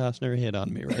Kevin Costner hit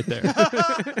on me right there?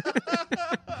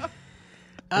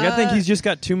 I think he's just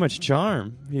got too much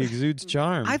charm. He exudes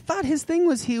charm. I thought his thing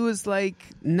was he was, like,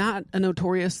 not a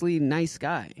notoriously nice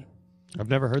guy. I've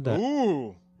never heard that.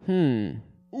 Ooh.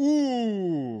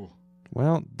 Ooh.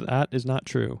 Well, that is not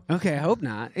true. Okay, I hope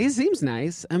not. He seems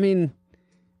nice. I mean,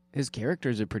 his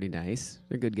characters are pretty nice.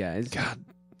 They're good guys. God.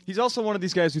 He's also one of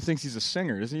these guys who thinks he's a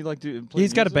singer. Doesn't he like to play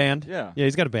He's got a music? band. Yeah. Yeah,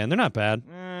 he's got a band. They're not bad.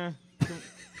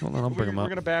 Hold on, I'll bring them We're up.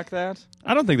 going to back that?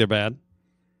 I don't think they're bad.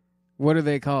 What are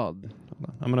they called? Hold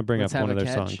on. I'm going to bring Let's up Have one of a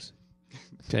their Catch. songs.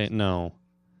 Okay, no.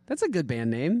 That's a good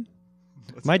band name.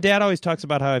 My dad always talks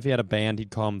about how if he had a band,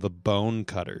 he'd call them the Bone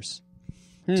Cutters.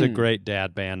 It's a great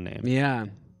dad band name. Yeah.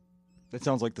 That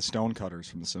sounds like the Stonecutters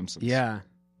from The Simpsons. Yeah.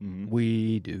 Mm-hmm.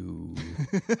 We do.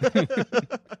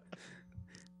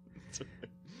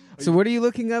 So what are you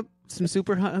looking up? Some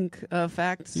super hunk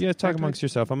facts? You guys talk amongst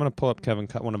yourself. I'm going to pull up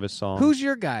one of his songs. Who's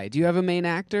your guy? Do you have a main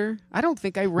actor? I don't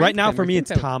think I ranked right now, them. for I me,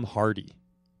 think it's Tom Hardy.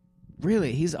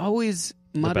 Really? He's always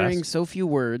muttering best. so few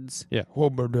words. Yeah.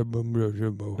 When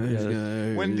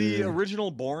the original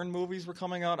Bourne movies were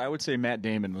coming out, I would say Matt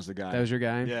Damon was the guy. That was your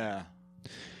guy? Yeah.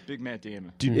 Big Matt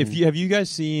Damon. Dude, have you guys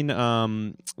seen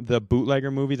the Bootlegger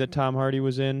movie that Tom Hardy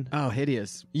was in? Oh,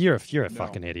 hideous. You're a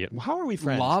fucking idiot. How are we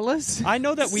friends? Lawless? I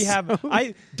know that we have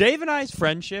Dave and I's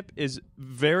friendship is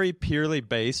very purely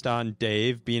based on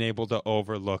Dave being able to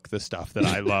overlook the stuff that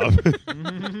I love.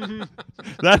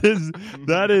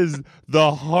 That is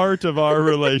the heart of our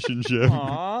relationship.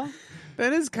 Aww.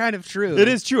 That is kind of true. It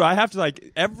is true. I have to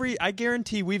I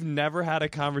guarantee we've never had a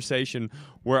conversation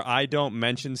where I don't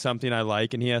mention something I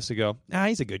like and he has to go,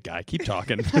 he's a good guy. Keep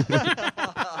talking.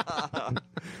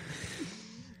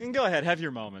 And go ahead, have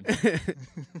your moment.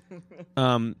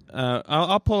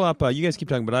 I'll pull up. You guys keep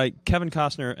talking, but Kevin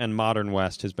Costner and Modern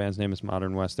West. His band's name is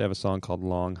Modern West. They have a song called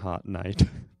 "Long Hot Night."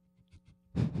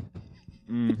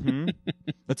 Mm-hmm.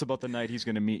 That's about the night he's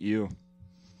going to meet you.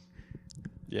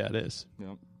 Yeah, it is.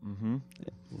 Yep. Mm-hmm.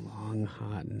 Long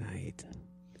hot night.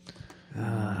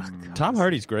 Tom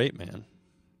Hardy's great, man.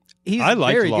 He's I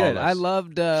liked very Lawless. good. I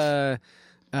loved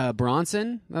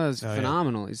Bronson. That was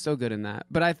phenomenal. He's so good in that.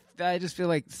 But I just feel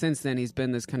like since then he's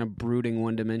been this kind of brooding,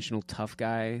 one-dimensional tough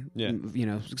guy. Yeah. You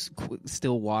know,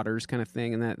 still waters kind of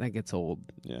thing, and that gets old.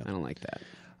 Yeah. I don't like that.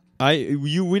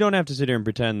 We don't have to sit here and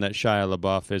pretend that Shia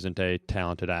LaBeouf isn't a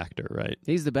talented actor, right?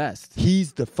 He's the best.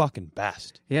 He's the fucking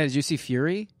best. Yeah, did you see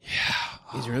Fury? Yeah.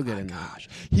 He's real good in that.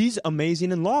 He's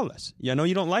amazing in Lawless. Yeah, I know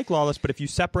you don't like Lawless, but if you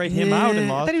separate him out in I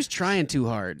Lawless... thought he was trying too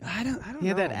hard. I don't He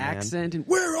had know, that man. accent and,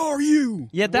 where are you?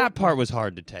 Yeah, that part was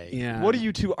hard to take. Yeah. What do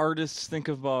you two artists think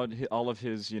about all of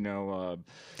his, Don't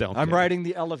I'm care. riding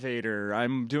the elevator,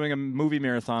 I'm doing a movie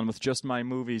marathon with just my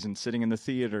movies and sitting in the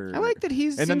theater. I like that he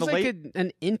And then seems the like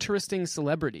an interesting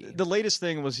celebrity. The latest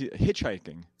thing was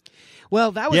hitchhiking.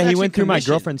 Well, that was Yeah, he actually went through my commissioned.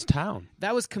 girlfriend's town.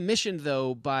 That was commissioned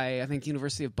though by I think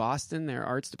University of Boston, their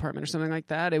arts department or something like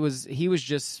that. He was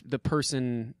just the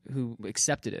person who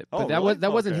accepted it, but Oh, that really?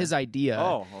 that wasn't Okay. his idea.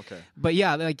 Oh, okay. But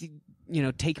yeah, like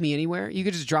take me anywhere. You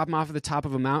could just drop him off at the top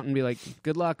of a mountain and be like,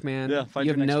 "Good luck, man. Yeah, find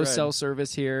you your have next no ride." cell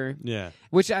service here." Yeah.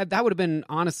 Which that would have been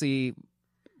honestly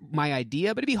my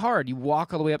idea, but it'd be hard. You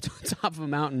walk all the way up to the top of a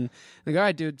mountain. Like, all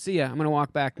right, dude, see ya. I'm gonna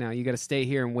walk back now. You got to stay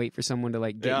here and wait for someone to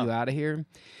get you out of here.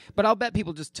 But I'll bet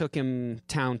people just took him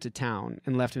town to town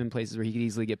and left him in places where he could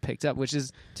easily get picked up, which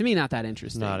is to me not that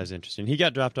interesting. Not as interesting. He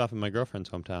got dropped off in my girlfriend's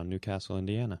hometown, Newcastle,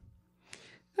 Indiana.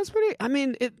 That's pretty. I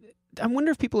mean, I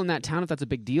wonder if people in that town, if that's a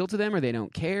big deal to them, or they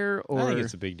don't care, or I think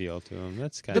it's a big deal to him.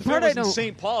 That's kind The of part If it I was in don't-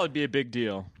 St. Paul, it'd be a big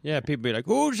deal. Yeah, people be like,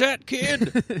 "Who's that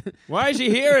kid? Why is he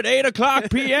here at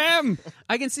 8:00 p.m.?"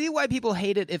 I can see why people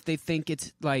hate it if they think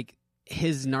it's like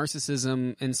his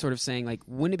narcissism and sort of saying like,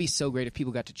 wouldn't it be so great if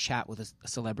people got to chat with a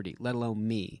celebrity, let alone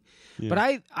me? Yeah. But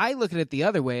I look at it the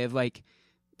other way of like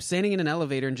standing in an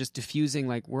elevator and just diffusing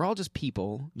like we're all just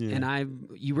people, Yeah. and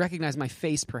you recognize my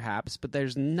face perhaps, but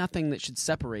there's nothing that should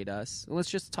separate us. Let's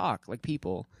just talk like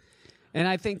people. And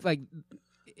I think like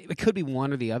it could be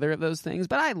one or the other of those things,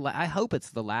 but I hope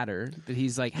it's the latter, that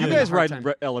he's like You having guys a hard ride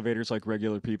time. elevators like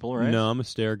regular people, right? No, I'm a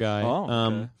stair guy.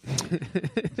 Oh,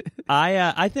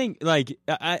 I think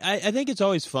I think it's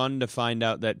always fun to find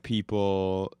out that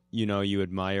people you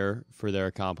admire for their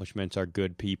accomplishments are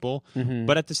good people,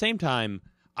 but at the same time,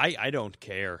 I don't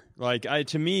care. Like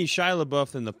to me, Shia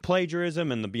LaBeouf and the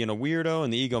plagiarism and the being a weirdo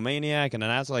and the egomaniac and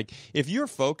that's like if you're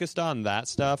focused on that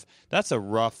stuff, that's a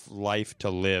rough life to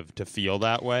live to feel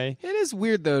that way. It is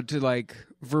weird though to like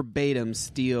verbatim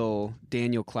steal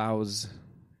Daniel Clow's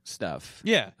stuff.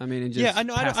 Yeah. I mean, and just Yeah, I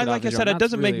know. pass it Like off I as said, your own. it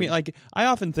doesn't That's make me really- like. I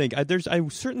often think I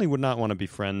certainly would not want to be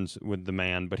friends with the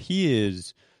man, but he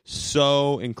is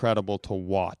so incredible to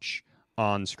watch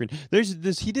on screen.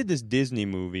 He did this Disney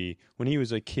movie when he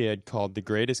was a kid called The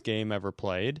Greatest Game Ever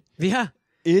Played. Yeah,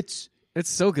 It's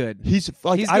so good. he's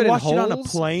like He's I good in watched it on a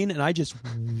Holes. plane and I just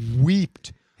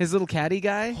weeped. His little caddy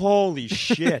guy. Holy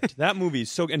shit. That movie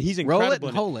is so and he's Roll incredible. it and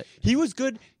in hole it. He was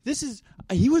good.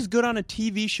 He was good on a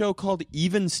TV show called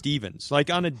Even Stevens.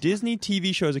 Like on a Disney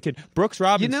TV show as a kid. Brooks You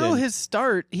Robinson. know his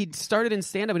start. He started in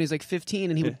stand up when he was like 15,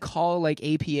 and he would call like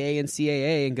APA and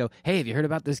CAA and go, "Hey, have you heard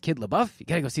about this kid LaBeouf? You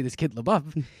gotta go see this kid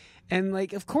LaBeouf." And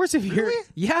like, of course, if you're,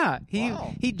 yeah, he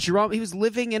was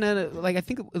living in I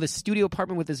think the studio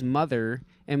apartment with his mother,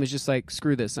 and was just like,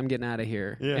 "Screw this, I'm getting out of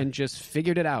here," and just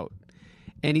figured it out.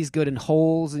 And he's good in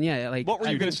Holes, and like. What were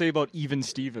you going to say about Even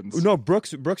Stevens? No,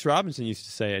 Brooks Robinson used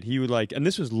to say it. He would and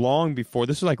this was long before.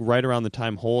 This was like right around the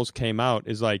time Holes came out.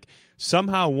 Is like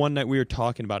somehow one night we were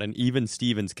talking about, and Even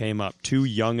Stevens came up. Two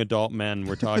young adult men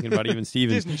were talking about Even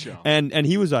Stevens. Disney show. And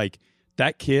he was like,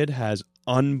 that kid has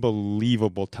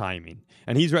unbelievable timing.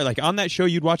 And he's right. Like on that show,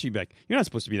 you'd watch it, you'd be like, you're not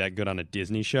supposed to be that good on a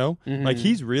Disney show. Mm-hmm. Like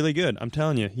he's really good. I'm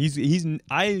telling you,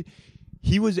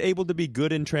 he was able to be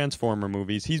good in Transformer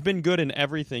movies. He's been good in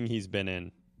everything he's been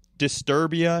in.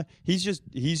 Disturbia. He's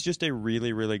just a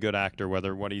really, really good actor,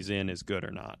 whether what he's in is good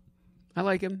or not. I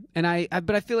like him, and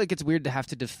but I feel like it's weird to have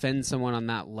to defend someone on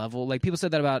that level. Like people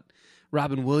said that about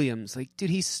Robin Williams. Like, dude,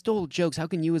 he stole jokes. How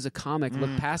can you, as a comic,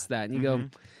 look past that? And you go,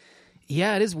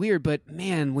 yeah, it is weird, but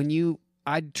man,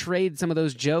 I'd trade some of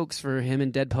those jokes for him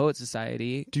in Dead Poet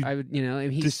Society. Dude, I would,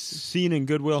 and This scene in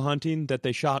Good Will Hunting that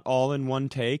they shot all in one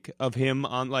take of him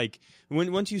on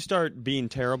once you start being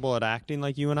terrible at acting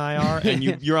like you and I are, and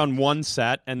you're on one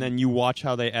set, and then you watch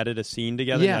how they edit a scene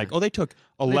together. Yeah. You're like, oh, they took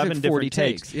 11 took 40 different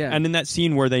takes. yeah. And in that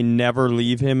scene where they never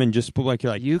leave him and just you're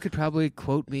like, you could probably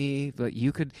quote me, but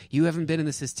you haven't been in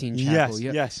the Sistine Chapel.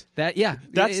 yes.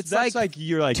 It's like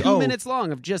you're like 2 minutes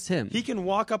long of just him. He can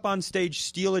walk up on stage,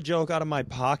 steal a joke out of my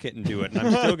pocket, and do it, and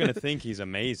I'm still going to think he's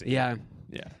amazing. Yeah.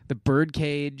 the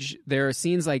birdcage. There are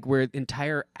scenes like where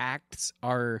entire acts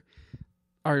are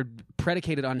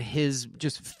predicated on his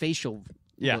just facial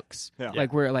looks. Yeah.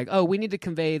 Like we're like, oh, we need to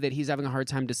convey that he's having a hard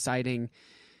time deciding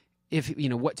if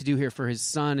what to do here for his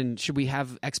son, and should we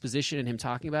have exposition and him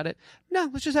talking about it? No,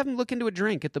 let's just have him look into a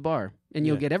drink at the bar, and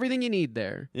you'll get everything you need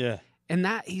there. Yeah. And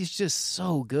that he's just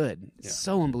so good,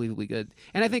 so unbelievably good.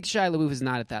 And I think Shia LaBeouf is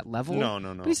not at that level. No.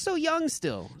 But he's so young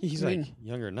still. He's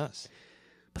younger than us.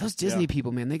 But those Disney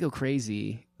people, man, they go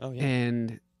crazy. Oh yeah.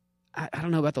 And I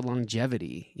don't know about the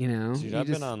longevity. Dude, I've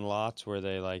been on lots where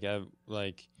they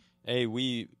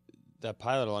that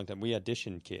pilot a long time. We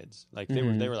auditioned kids. Like they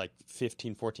were like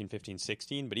 15, 14, 15,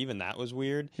 16, but even that was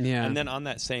weird. Yeah. And then on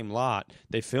that same lot,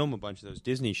 they film a bunch of those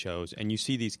Disney shows, and you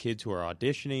see these kids who are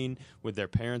auditioning with their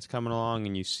parents coming along,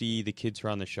 and you see the kids who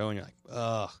are on the show, and you're like,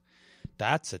 ugh,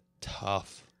 that's a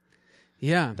tough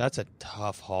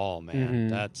haul,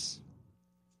 man.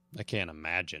 I can't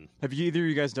imagine. Have either of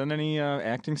you guys done any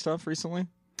acting stuff recently?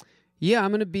 Yeah, I'm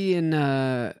going to be in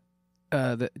the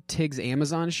Tig's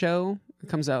Amazon show. It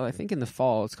comes out, I think, in the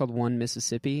fall. It's called One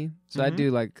Mississippi. So I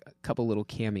do like a couple little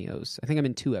cameos. I think I'm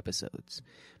in 2 episodes.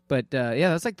 But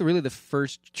that's like really the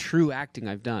first true acting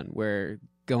I've done. Where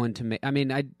going to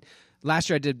last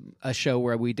year I did a show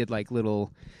where we did like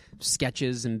little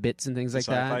sketches and bits and things like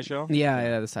that. Sci-fi show?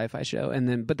 Yeah, the sci-fi show. And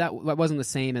then, but that wasn't the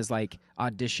same as like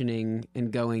auditioning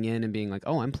and going in and being like,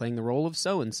 oh, I'm playing the role of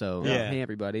so-and-so. Yeah. Hey,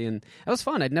 everybody. And that was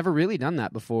fun. I'd never really done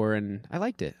that before, and I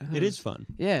liked it. It is fun.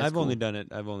 Yeah, I've only done it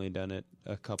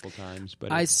a couple times.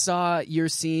 But I saw your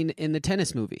scene in the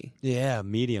tennis movie. Yeah,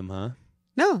 Medium, huh?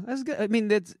 No, that's good. I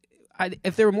mean,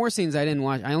 if there were more scenes I didn't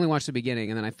watch, I only watched the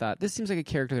beginning, and then I thought, this seems like a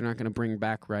character they're not going to bring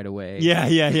back right away. Yeah.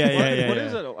 What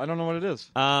is it? I don't know what it is.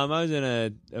 I was in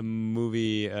a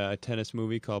movie, a tennis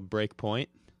movie called Breakpoint.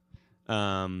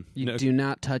 You do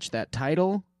not touch that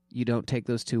title. You don't take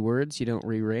those 2 words. You don't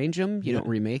rearrange them. You don't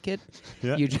remake it.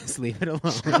 Yeah. You just leave it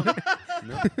alone.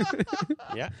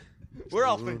 Yeah. We're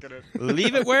all thinking it.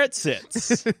 Leave it where it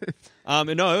sits. No,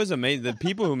 it was amazing. The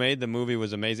people who made the movie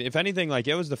was amazing. If anything, like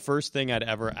it was the first thing I'd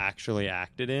ever actually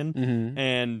acted in,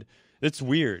 and it's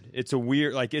weird. It's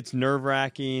it's nerve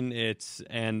wracking.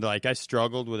 And I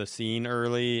struggled with a scene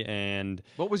early. And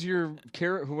what was your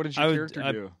character? What did your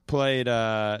character do? I played.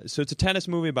 So it's a tennis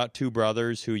movie about 2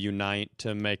 brothers who unite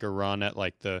to make a run at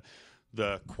like the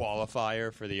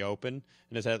qualifier for the Open,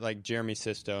 and it's had like Jeremy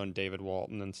Sisto and David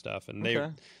Walton and stuff, and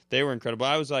they were incredible.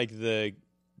 I was like the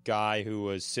guy who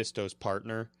was Sisto's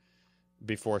partner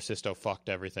before Sisto fucked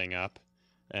everything up,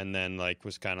 and then like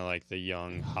was kind of like the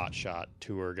young hotshot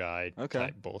tour guide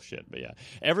type bullshit. But yeah,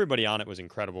 everybody on it was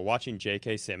incredible. Watching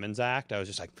J.K. Simmons act, I was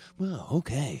just like, well,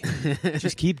 okay,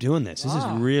 just keep doing this. This is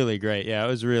really great. Yeah, it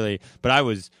was really. But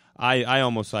I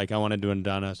almost I wanted to do it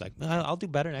done. I was like, I'll do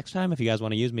better next time if you guys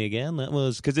want to use me again. That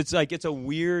was because it's a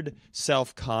weird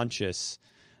self-conscious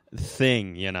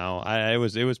thing, It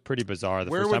was pretty bizarre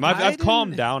the first time. I've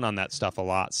calmed down on that stuff a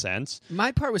lot since.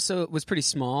 My part was pretty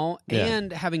small,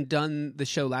 and having done the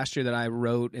show last year that I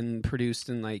wrote and produced,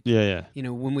 and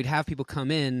when we'd have people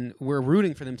come in, we're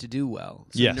rooting for them to do well.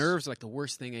 So nerves are like the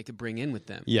worst thing I could bring in with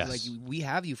them. Yes, like we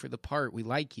have you for the part, we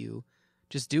like you.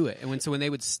 Just do it. And when they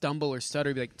would stumble or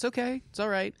stutter, be like, it's okay, it's all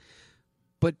right,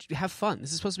 but have fun.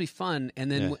 This is supposed to be fun.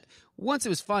 And then once it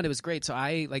was fun, it was great. So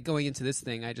I going into this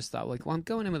thing, I just thought like, well, I'm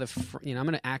going in with I'm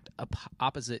going to act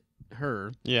opposite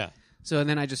her. Yeah. So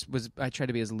then I tried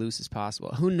to be as loose as possible.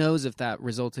 Who knows if that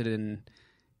resulted in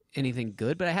anything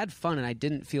good? But I had fun and I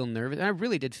didn't feel nervous. And I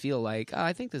really did feel like,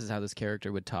 I think this is how this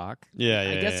character would talk. Yeah.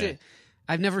 I guess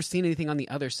I've never seen anything on the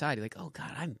other side. You're like, oh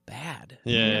God, I'm bad.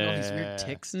 Yeah, all these weird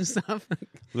tics and stuff.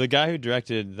 The guy who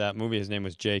directed that movie, his name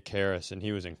was Jay Karras, and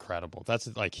he was incredible.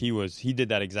 That's like he did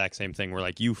that exact same thing where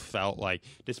like you felt like,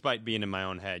 despite being in my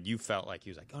own head, you felt like he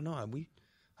was like, oh no,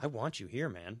 I want you here,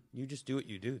 man. You just do what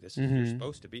you do. This is what you're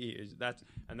supposed to be. That's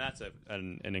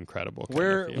an incredible.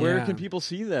 Where can people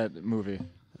see that movie?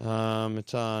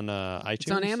 It's on iTunes.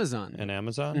 It's on Amazon. And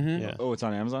Amazon? Mm-hmm. Yeah. Oh, it's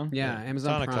on Amazon? Yeah, Amazon It's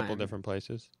on Prime. a couple different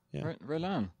places. Yeah. Right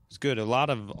on. It's good. It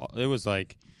was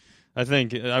like, I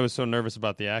think I was so nervous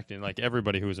about the acting. Like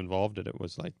everybody who was involved in it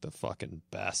was like the fucking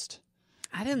best.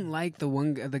 I didn't like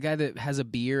the guy that has a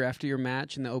beer after your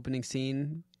match in the opening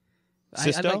scene.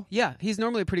 Sisto? Yeah, he's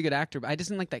normally a pretty good actor, but I just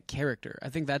didn't like that character. I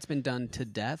think that's been done to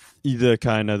death. The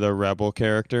kind of the rebel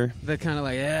character. The kind of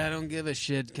like, I don't give a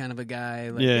shit kind of a guy.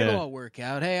 Like, it'll all work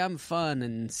out. Hey, I'm fun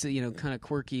and kind of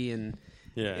quirky, and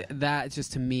Yeah. That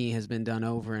just to me has been done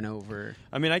over and over.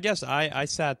 I mean, I guess I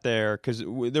sat there because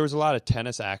there was a lot of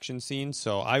tennis action scenes,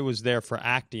 so I was there for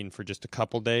acting for just a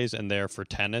couple days and there for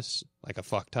tennis like a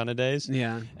fuck ton of days.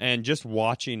 Yeah. And just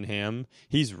watching him,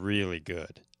 he's really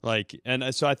good. Like,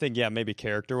 and so I think, yeah, maybe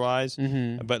character-wise,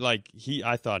 but like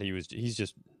I thought he's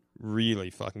just really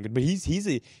fucking good. But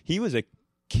he was a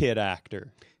kid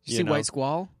actor. You see White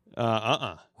Squall?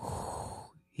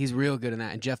 He's real good in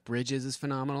that. And Jeff Bridges is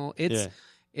phenomenal.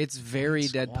 It's very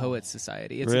Dead Poets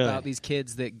Society. It's about these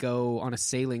kids that go on a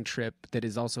sailing trip that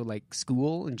is also like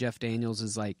school, and Jeff Daniels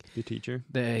is like the teacher.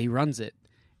 He runs it.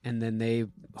 And then they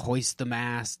hoist the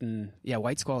mast, and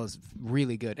White Squall is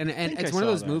really good. And it's one of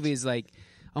those movies like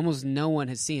almost no one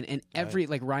has seen. And every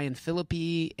like Ryan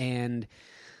Phillippe and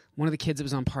one of the kids that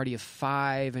was on Party of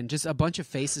Five, and just a bunch of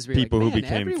faces. People who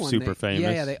became super famous.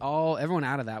 Yeah, everyone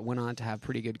out of that went on to have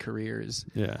pretty good careers.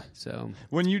 Yeah. So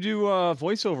when you do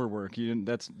voiceover work, you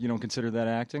don't consider that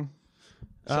acting?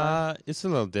 It's a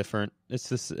little different.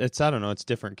 It's I don't know. It's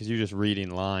different because you're just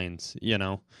reading lines, you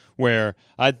know. Where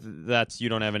you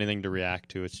don't have anything to react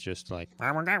to. It's just like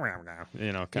kind of. Do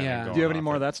you have any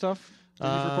more of that stuff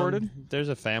that you've recorded? There's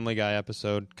a Family Guy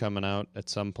episode coming out at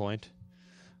some point.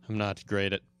 I'm not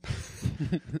great at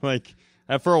like.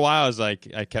 For a while, I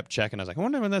kept checking. I was like, I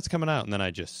wonder when that's coming out, and then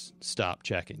I just stopped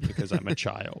checking because I'm a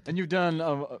child. And you've done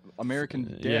American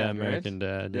Dad, yeah, American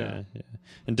right? Dad, yeah.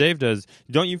 And Dave does.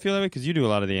 Don't you feel that way? Because you do a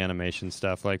lot of the animation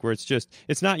stuff, like where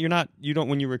you don't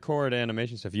when you record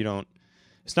animation stuff, you don't.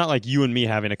 It's not like you and me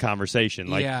having a conversation.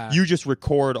 Like you just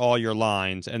record all your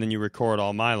lines, and then you record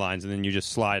all my lines, and then you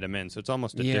just slide them in. So it's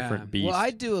almost a different beast. Well,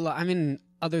 I do a lot. I mean,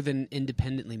 other than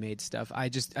independently made stuff, I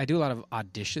do a lot of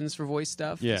auditions for voice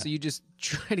stuff. Yeah. So you just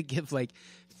try to give like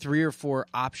 3 or 4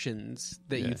 options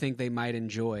that you think they might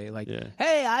enjoy. Like,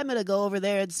 hey, I'm going to go over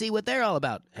there and see what they're all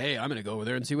about. Hey, I'm going to go over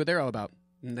there and see what they're all about.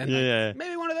 And then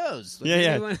maybe one of those.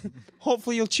 Like,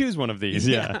 hopefully you'll choose one of these.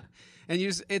 Yeah. And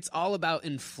it's all about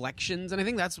inflections. And I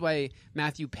think that's why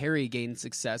Matthew Perry gained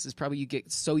success, is probably you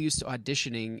get so used to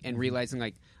auditioning and realizing,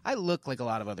 like, I look like a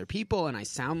lot of other people and I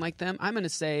sound like them. I'm going to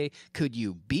say, could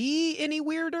you be any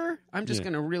weirder? I'm just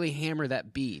going to really hammer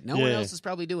that beat. No one else is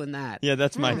probably doing that. Yeah,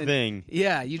 that's my thing.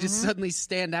 Yeah, you just suddenly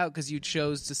stand out because you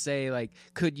chose to say, like,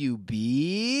 could you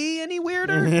be any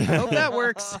weirder? I hope that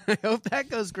works. I hope that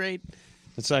goes great.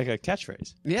 It's like a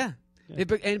catchphrase. Yeah. And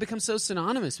it becomes so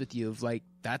synonymous with you of like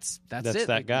that's it. That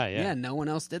like, guy. Yeah, no one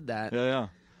else did that. Yeah.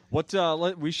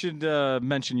 What we should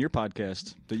mention your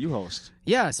podcast that you host.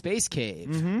 Yeah, Space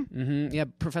Cave. Yeah,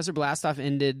 Professor Blastoff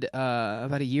ended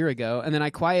about a year ago, and then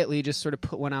I quietly just sort of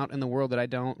put one out in the world that I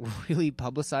don't really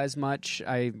publicize much.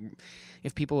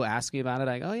 If people ask me about it,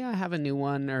 I go, oh yeah, I have a new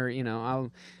one, or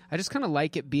I just kind of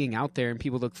like it being out there and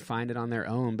people to find it on their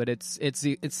own. But it's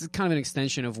kind of an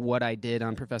extension of what I did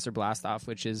on Professor Blastoff,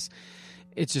 which is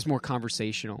it's just more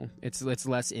conversational. It's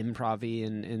less improv-y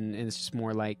and it's just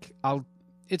more like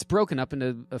it's broken up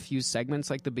into a few segments.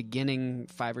 Like the beginning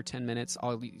 5 or 10 minutes,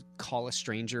 I'll call a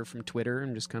stranger from Twitter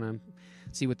and just kind of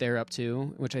see what they're up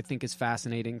to, which I think is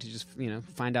fascinating to just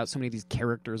find out so many of these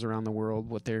characters around the world,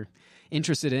 what they're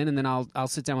interested in, and then I'll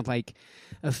sit down with like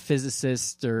a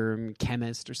physicist or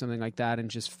chemist or something like that and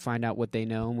just find out what they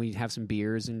know, and we have some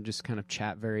beers and just kind of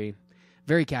chat very,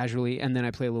 very casually, and then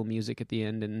I play a little music at the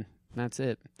end, and that's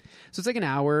it. So it's like an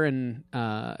hour, and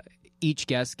each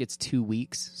guest gets 2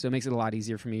 weeks, so it makes it a lot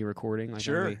easier for me recording. Like,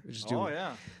 sure.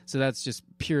 Yeah. So that's just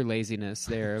pure laziness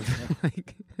there.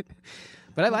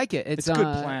 But I like it. It's good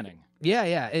planning.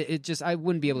 Yeah. It just I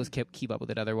wouldn't be able to keep up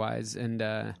with it otherwise, and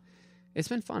it's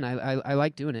been fun. I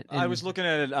like doing it. And I was looking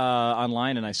at it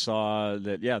online, and I saw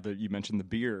that you mentioned the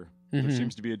beer. There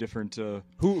seems to be a different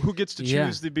who gets to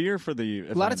choose the beer for the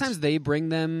events? A lot of times they bring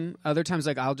them. Other times,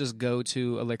 like, I'll just go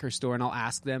to a liquor store and I'll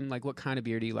ask them, like, what kind of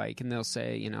beer do you like? And they'll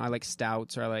say, I like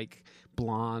stouts, or I like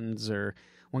blondes, or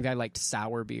one guy liked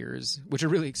sour beers, which are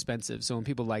really expensive. So when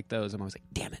people like those, I'm always like,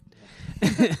 damn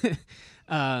it.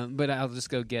 But I'll just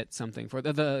go get something for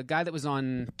the guy that was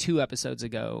on 2 episodes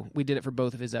ago. We did it for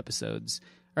both of his episodes,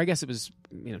 or I guess it was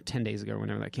 10 days ago,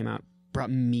 whenever that came out. Brought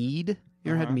mead.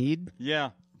 You ever had mead?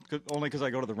 Yeah. Only because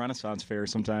I go to the Renaissance Fair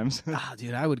sometimes.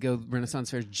 Dude, I would go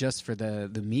Renaissance Fair just for the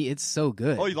meat. It's so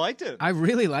good. Oh, you liked it? I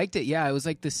really liked it. Yeah, it was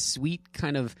like this sweet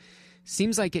kind of.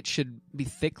 Seems like it should be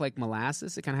thick like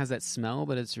molasses. It kind of has that smell,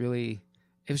 but it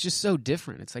was just so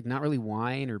different. It's like not really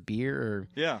wine or beer or.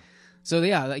 Yeah. So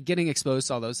yeah, like getting exposed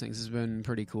to all those things has been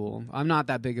pretty cool. I'm not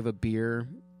that big of a beer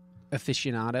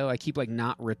aficionado. I keep like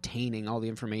not retaining all the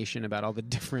information about all the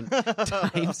different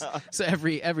types. So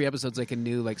every episode's like a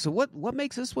new like. So what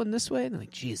makes this one this way? And I'm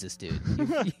like, Jesus, dude,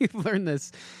 you've learned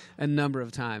this a number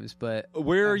of times. But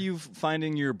where are you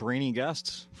finding your brainy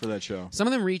guests for that show? Some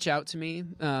of them reach out to me.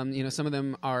 Some of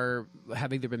them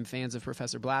have either been fans of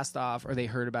Professor Blastoff, or they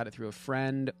heard about it through a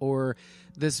friend, or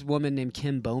this woman named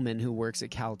Kim Bowman who works at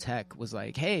Caltech was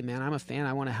like, "Hey, man, I'm a fan.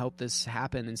 I want to help this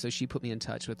happen." And so she put me in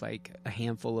touch with like a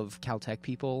handful of Caltech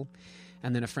people.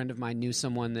 And then a friend of mine knew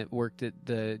someone that worked at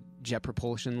the Jet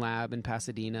Propulsion Lab in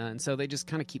Pasadena. And so they just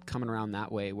kind of keep coming around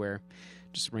that way, where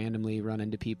just randomly run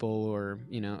into people, or,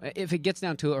 if it gets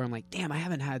down to it, or I'm like, damn, I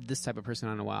haven't had this type of person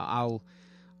on in a while,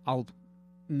 I'll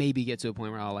maybe get to a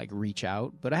point where I'll like reach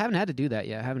out. But I haven't had to do that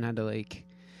yet. I haven't had to like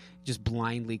just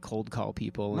blindly cold call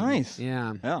people. Nice.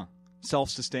 Yeah.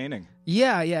 Self-sustaining.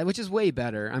 Yeah, which is way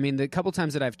better. I mean, the couple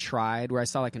times that I've tried where I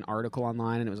saw like an article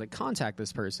online and it was like, contact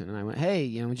this person. And I went,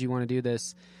 hey, would you want to do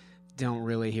this? Don't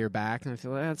really hear back. And I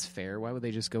feel like that's fair. Why would they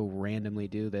just go randomly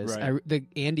do this? Right. The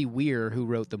Andy Weir, who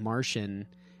wrote The Martian,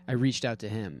 I reached out to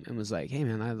him and was like, hey,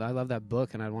 man, I love that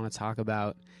book and I want to talk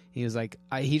about. He was like,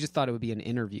 he just thought it would be an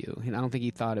interview. And I don't think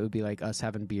he thought it would be like us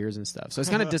having beers and stuff. So I was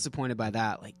kind of disappointed by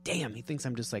that. Like, damn, he thinks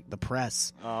I'm just like the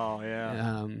press. Oh,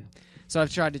 yeah. So I've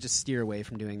tried to just steer away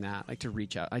from doing that, like to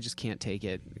reach out. I just can't take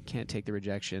it. Can't take the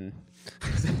rejection.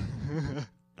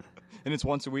 And it's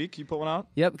once a week you put one out?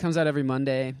 Yep, it comes out every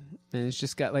Monday. And it's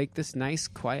just got like this nice,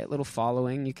 quiet little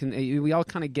following. We all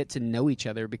kind of get to know each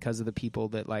other because of the people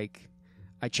that like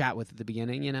I chat with at the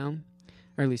beginning,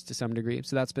 or at least to some degree.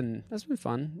 So that's been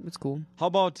fun. It's cool. How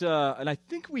about, and I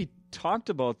think we talked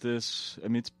about this. I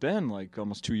mean, it's been like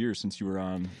almost 2 years since you were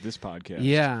on this podcast.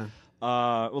 Yeah.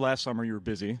 Last summer you were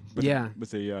busy, with a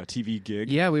TV gig.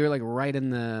 Yeah, we were like right in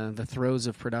the throes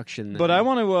of production. But I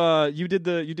want to. You did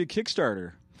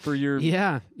Kickstarter for your.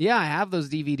 Yeah. I have those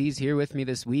DVDs here with me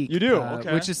this week. You do,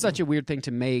 okay. Which is such a weird thing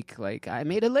to make. Like, I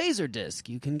made a laser disc.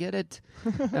 You can get it.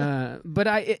 But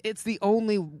it's the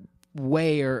only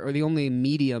way or the only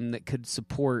medium that could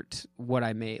support what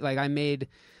I made. Like, I made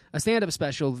a stand-up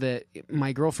special that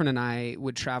my girlfriend and I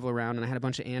would travel around, and I had a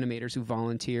bunch of animators who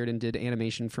volunteered and did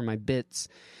animation for my bits.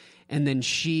 And then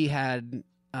she had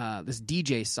this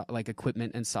DJ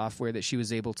equipment and software that she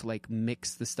was able to like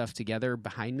mix the stuff together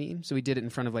behind me. So we did it in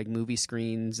front of like movie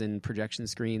screens and projection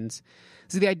screens.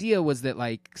 So the idea was that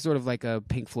like sort of like a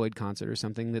Pink Floyd concert or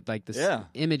something, that like this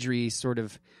imagery sort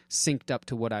of synced up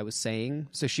to what I was saying.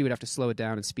 So she would have to slow it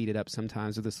down and speed it up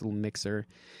sometimes with this little mixer.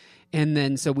 And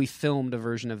then so we filmed a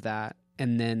version of that.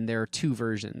 And then there are two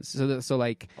versions. So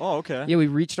like, oh, okay. Yeah, we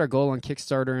reached our goal on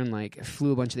Kickstarter and like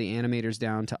flew a bunch of the animators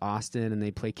down to Austin, and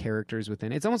they play characters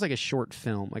within it. It's almost like a short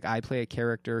film. Like I play a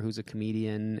character who's a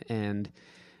comedian, and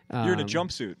you're in a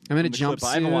jumpsuit. I'm in a jumpsuit.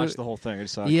 I haven't watched the whole thing. I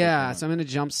just saw so I'm in a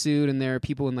jumpsuit, and there are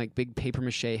people in like big paper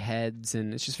mache heads,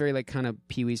 and it's just very like kind of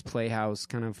Pee-wee's Playhouse,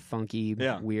 kind of funky,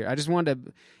 weird. I just wanted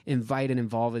to invite and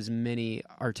involve as many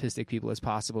artistic people as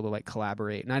possible to like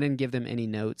collaborate, and I didn't give them any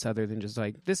notes other than just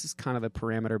like, this is kind of the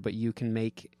parameter, but you can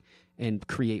make and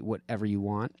create whatever you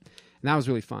want, and that was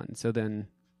really fun. So then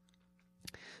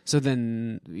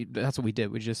that's what we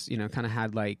did. We just kind of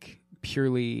had like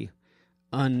purely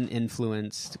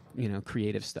uninfluenced,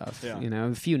 creative stuff. Yeah.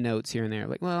 A few notes here and there,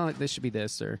 like, well, this should be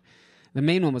this, or the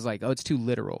main one was like, oh, it's too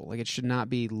literal. Like, it should not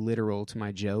be literal to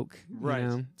my joke.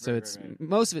 Right. So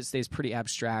most of it stays pretty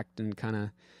abstract and kind of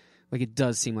like it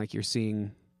does seem like you're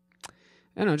seeing, I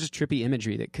don't know, just trippy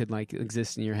imagery that could like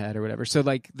exist in your head or whatever. So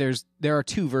like there are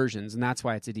two versions, and that's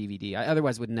why it's a DVD. I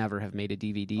otherwise would never have made a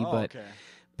DVD,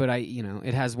 But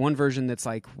it has one version that's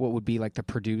like what would be like the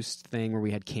produced thing where we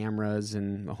had cameras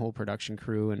and a whole production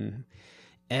crew and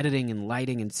editing and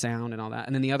lighting and sound and all that.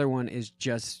 And then the other one is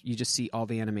you just see all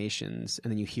the animations and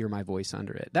then you hear my voice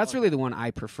under it. That's really the one I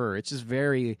prefer. It's just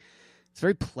very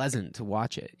pleasant to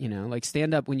watch it. Like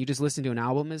stand up when you just listen to an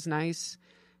album is nice.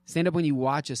 Stand up when you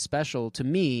watch a special, to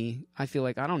me, I feel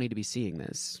like I don't need to be seeing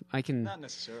this. Not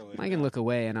necessarily. I can look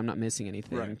away and I'm not missing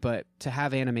anything. Right. But to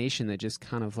have animation that just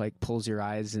kind of like pulls your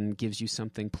eyes and gives you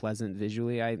something pleasant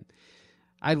visually,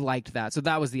 I liked that. So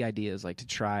that was the idea, is like to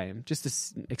try just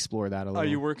to explore that a little. Are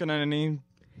you working on any?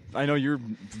 I know you're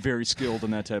very skilled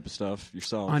in that type of stuff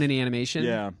yourself. On any animation?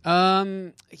 Yeah.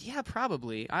 Yeah,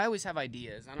 probably. I always have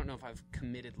ideas. I don't know if I've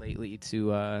committed lately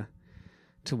to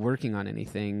working on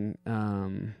anything.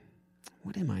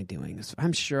 What am I doing?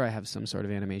 I'm sure I have some sort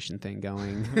of animation thing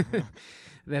going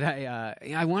that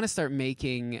I want to start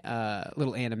making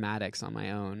little animatics on my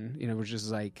own, which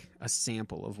is like a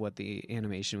sample of what the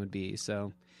animation would be.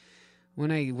 So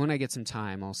when I get some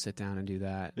time, I'll sit down and do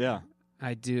that. Yeah.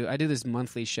 I do this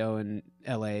monthly show in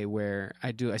LA where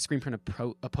I screen print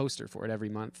a poster for it every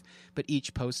month, but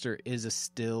each poster is a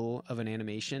still of an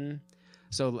animation.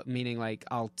 So meaning like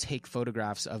I'll take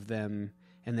photographs of them,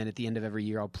 and then at the end of every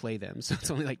year I'll play them. So it's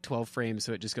only like 12 frames,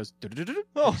 so it just goes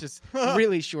it's just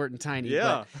really short and tiny.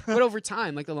 Yeah. But over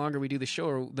time, like the longer we do the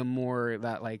show, the more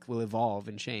that like will evolve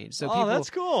and change. So people, that's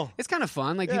cool. It's kind of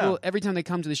fun. Like people every time they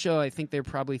come to the show, I think they're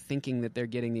probably thinking that they're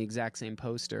getting the exact same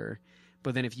poster.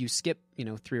 But then if you skip,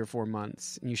 3 or 4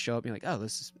 months and you show up and you're like, oh,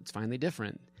 it's finally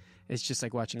different. It's just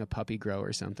like watching a puppy grow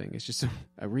or something. It's just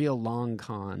a real long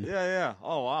con. Yeah.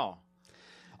 Oh, wow.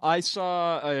 I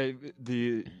saw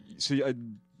you're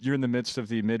in the midst of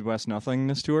the Midwest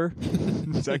Nothingness tour.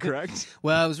 Is that correct?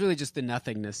 Well, it was really just the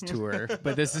Nothingness tour,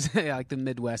 but this is like the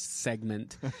Midwest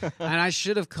segment. And I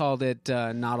should have called it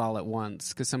Not All at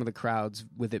Once, because some of the crowds,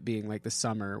 with it being like the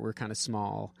summer, were kind of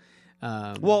small.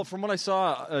 Well, from what I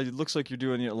saw, it looks like you're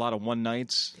doing a lot of one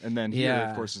nights, and then here,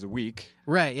 of course, is a week.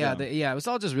 Right, yeah. It was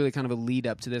all just really kind of a lead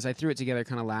up to this. I threw it together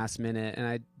kind of last minute, and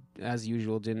I, as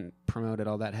usual, didn't promote it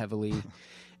all that heavily.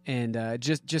 And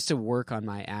just to work on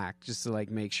my act, just to like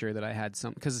make sure that I had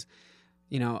some, because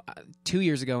 2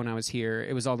 years ago when I was here,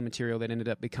 it was all the material that ended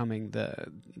up becoming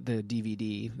the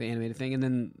DVD, the animated thing,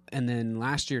 and then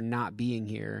last year not being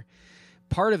here.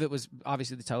 Part of it was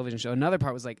obviously the television show. Another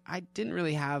part was like I didn't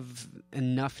really have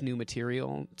enough new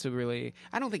material to really.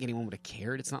 I don't think anyone would have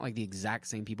cared. It's not like the exact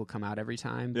same people come out every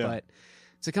time, but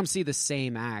to come see the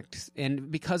same act,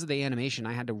 and because of the animation,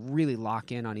 I had to really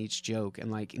lock in on each joke and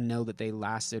like know that they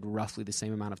lasted roughly the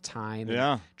same amount of time.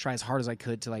 Yeah. And try as hard as I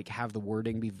could to like have the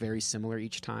wording be very similar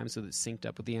each time so that it synced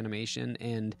up with the animation.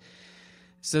 And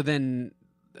so then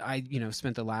I,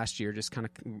 spent the last year just kind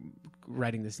of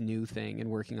writing this new thing and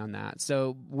working on that.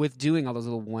 So with doing all those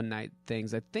little one night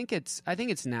things, I think it's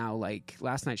now like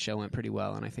last night's show went pretty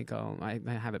well, and I think I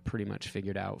have it pretty much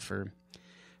figured out for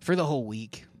the whole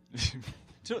week.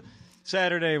 So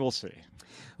Saturday, we'll see.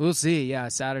 We'll see. Yeah,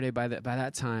 Saturday by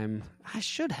that time, I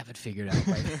should have it figured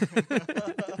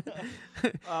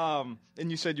out. And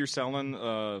you said you're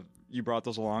selling. You brought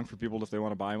those along for people if they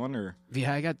want to buy one, or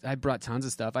I brought tons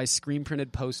of stuff. I screen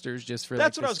printed posters just for.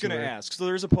 That's what I was going to ask. So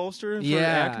there's a poster for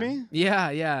Acme.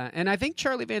 Yeah, and I think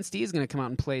Charlie Van Stee is going to come out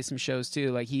and play some shows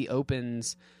too. Like he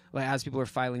opens like as people are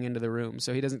filing into the room,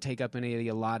 so he doesn't take up any of the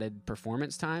allotted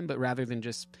performance time, but rather than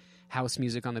just house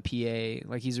music on the PA,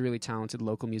 like he's a really talented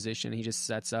local musician. He just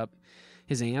sets up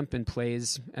his amp and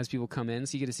plays as people come in,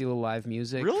 so you get to see a little live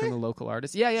music from the local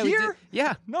artists. Yeah, here? We did.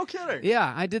 Yeah, no kidding.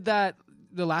 Yeah, I did that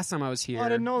the last time I was here. Oh, I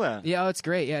didn't know that. Yeah, it's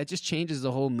great. Yeah, it just changes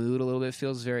the whole mood a little bit.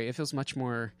 It feels much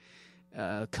more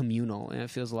communal, and it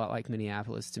feels a lot like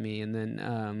Minneapolis to me. And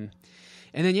then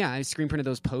I screen printed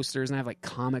those posters, and I have like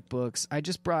comic books. I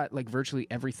just brought like virtually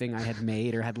everything I had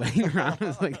made or had laying around. I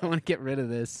was like, I want to get rid of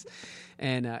this.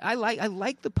 And I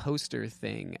like the poster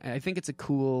thing. I think it's a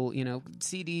cool,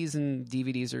 CDs and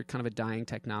DVDs are kind of a dying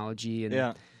technology,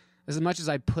 and as much as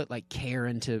I put like care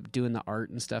into doing the art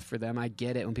and stuff for them, I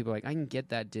get it when people are like, I can get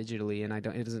that digitally, and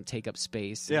it doesn't take up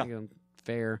space. Yeah.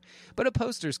 Fair, but a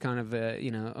poster's kind of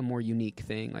a more unique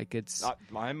thing. Like it's.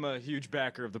 I'm a huge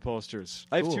backer of the posters.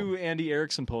 I have 2 Andy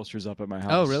Erickson posters up at my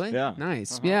house. Oh, really? Yeah,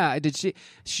 nice. Yeah, did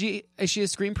she is she a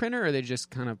screen printer, or are they just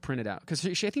kind of printed out? Because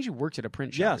I think she worked at a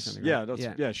print shop. Yes, or something,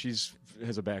 right? yeah. She's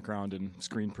has a background in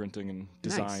screen printing and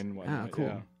design. Nice. And cool.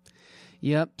 Yeah.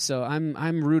 Yep. So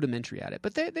I'm rudimentary at it,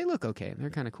 but they look okay.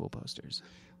 They're kind of cool posters.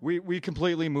 We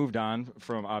completely moved on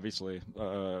from obviously.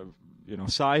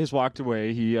 Cy has walked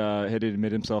away. He had to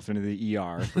admit himself into the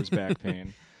ER for his back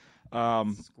pain.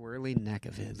 Squirrely neck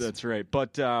of his. That's right.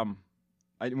 But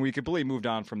we completely moved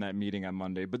on from that meeting on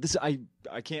Monday. But this, I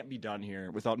can't be done here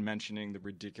without mentioning the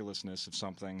ridiculousness of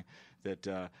something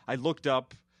that I looked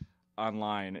up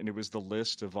online, and it was the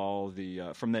list of all the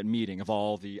from that meeting of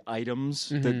all the items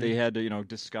that they had to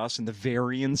discuss and the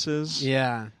variances.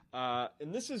 Yeah.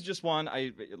 And this is just one.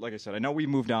 Like I said, I know we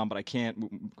moved on, but I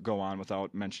can't go on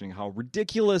without mentioning how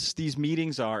ridiculous these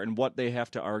meetings are and what they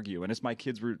have to argue. And as my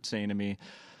kids were saying to me,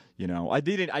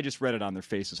 I just read it on their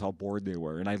faces how bored they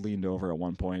were. And I leaned over at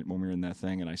one point when we were in that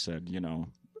thing, and I said,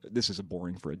 this is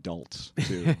boring for adults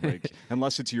too. Like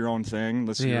unless it's your own thing,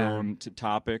 unless it's your own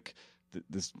topic,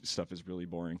 this stuff is really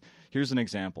boring. Here's an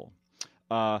example.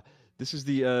 This is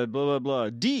the blah, blah, blah.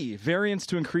 D, variance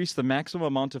to increase the maximum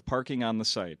amount of parking on the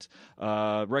site.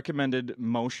 Recommended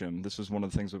motion. This was one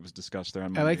of the things that was discussed there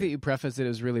on Monday. I like that you preface it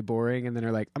as really boring, and then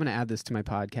are like, I'm going to add this to my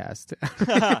podcast.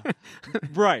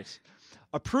 Right.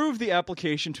 Approve the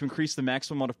application to increase the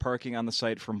maximum amount of parking on the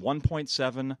site from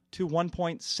 1.7 to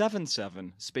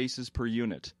 1.77 spaces per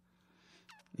unit.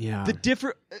 Yeah. The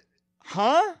different...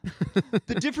 Huh?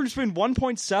 The difference between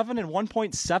 1.7 and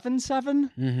 1.77?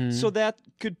 Mm-hmm. So that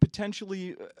could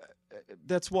potentially,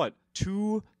 that's what,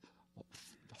 2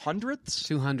 hundredths?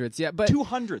 200ths, yeah. But 2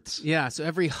 hundredths. Yeah, so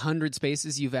every 100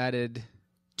 spaces you've added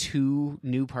 2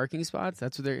 new parking spots.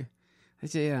 That's what they're...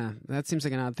 Yeah, that seems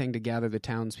like an odd thing to gather the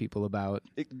townspeople about.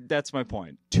 That's my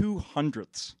point. 2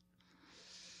 hundredths.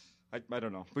 I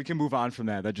don't know. We can move on from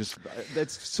that.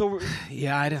 That's so...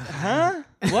 Yeah, I don't... Huh?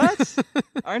 What?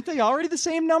 Aren't they already the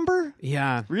same number?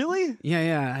 Yeah. Really?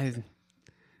 Yeah.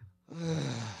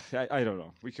 I don't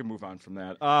know. We can move on from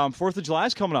that. 4th of July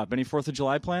is coming up. Any 4th of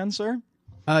July plans, sir?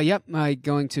 Yep.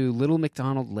 Going to Little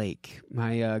McDonald Lake.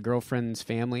 My girlfriend's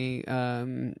family, I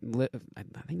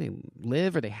think they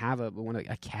live or they have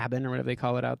a cabin or whatever they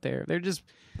call it out there. They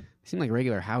seem like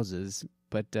regular houses,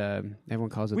 but everyone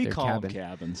calls it their cabin. We call them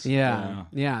cabins.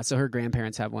 Yeah. So her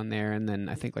grandparents have one there, and then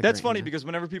I think that's funny because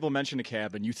whenever people mention a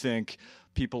cabin, you think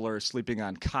people are sleeping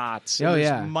on cots. Oh,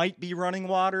 yeah. Might be running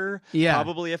water. Yeah.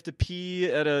 Probably have to pee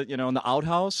at in the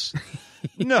outhouse.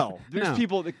 No, there's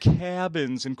people. The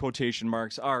cabins in quotation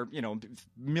marks are $1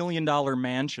 million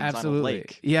mansions Absolutely. on a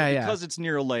lake. Yeah, because it's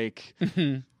near a lake,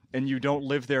 and you don't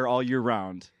live there all year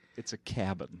round. It's a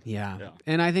cabin. Yeah.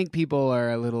 And I think people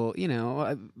are a little,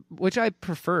 which I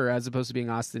prefer as opposed to being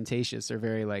ostentatious. They're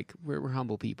very like, we're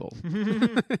humble people. We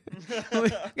got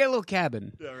a little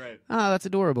cabin. Yeah, right. Oh, that's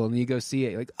adorable. And you go see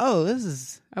it. You're like, oh,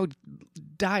 I would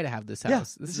die to have this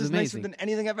house. Yeah, this is amazing. Nicer than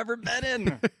anything I've ever been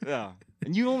in. Yeah.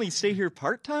 And you only stay here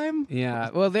part-time? Yeah.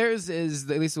 Well, theirs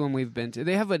is at least the one we've been to.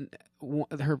 They have her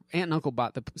aunt and uncle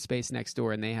bought the space next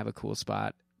door, and they have a cool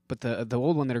spot. But the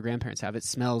old one that her grandparents have, it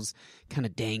smells kind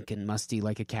of dank and musty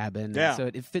like a cabin. Yeah. So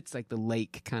it fits like the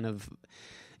lake kind of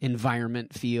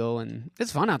environment feel. And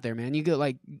it's fun out there, man. You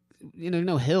go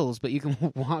no hills, but you can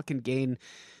walk and gain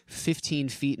 15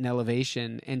 feet in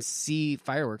elevation and see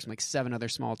fireworks from like 7 other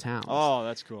small towns. Oh,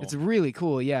 that's cool. It's really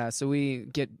cool, yeah. So we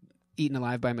get eaten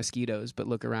alive by mosquitoes, but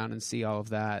look around and see all of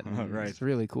that. Right. It's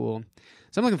really cool.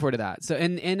 So I'm looking forward to that. So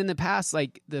and in the past,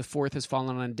 like the 4th has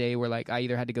fallen on a day where like I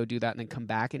either had to go do that and then come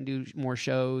back and do more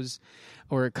shows,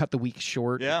 or cut the week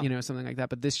short, something like that.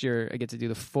 But this year I get to do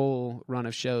the full run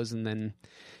of shows and then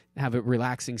have a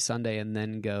relaxing Sunday and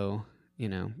then go,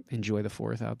 enjoy the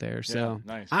 4th out there. So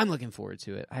nice. I'm looking forward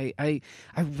to it. I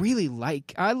really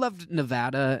I loved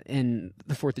Nevada and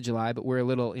the 4th of July, but we're a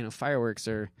little, fireworks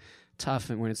are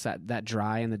tough and when it's that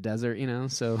dry in the desert,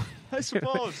 so I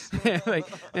suppose like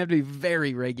they have to be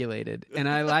very regulated. And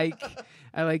I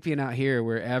like being out here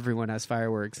where everyone has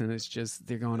fireworks and it's just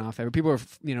they're going off. People are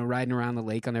riding around the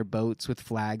lake on their boats with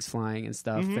flags flying and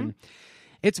stuff. Mm-hmm. And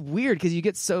it's weird because you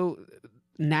get so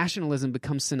nationalism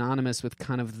becomes synonymous with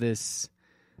kind of this.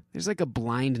 There's like a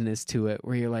blindness to it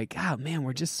where you're like, oh man,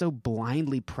 we're just so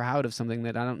blindly proud of something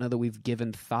that I don't know that we've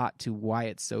given thought to why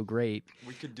it's so great.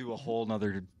 We could do a whole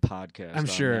nother podcast. I'm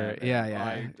sure. That. Yeah.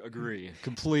 I agree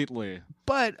completely.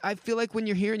 But I feel like when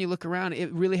you're here and you look around,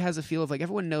 it really has a feel of like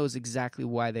everyone knows exactly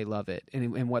why they love it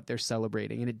and what they're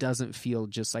celebrating. And it doesn't feel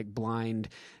just like blind,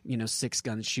 6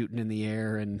 guns shooting in the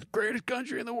air and greatest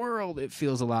country in the world. It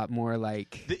feels a lot more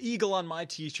like the eagle on my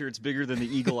T-shirt's bigger than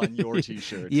the eagle on your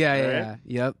T-shirt. Yeah.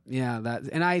 Yep. Yeah. That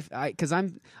and because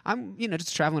I'm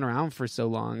just traveling around for so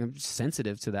long, I'm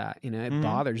sensitive to that. It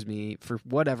bothers me for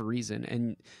whatever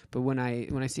reason. But when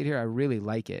I see it here, I really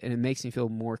like it, and it makes me feel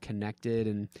more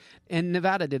connected. And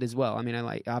Nevada did as well. I mean,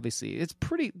 obviously it's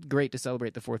pretty great to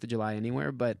celebrate the 4th of July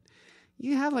anywhere, but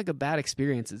you have like a bad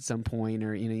experience at some point,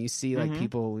 or you see like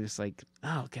people just like,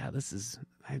 oh god,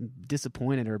 I'm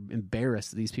disappointed or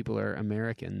embarrassed that these people are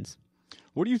Americans.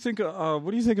 What do you think? What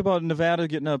do you think about Nevada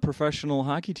getting a professional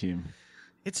hockey team?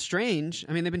 It's strange.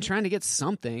 I mean, they've been trying to get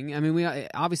something. I mean,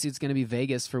 obviously it's going to be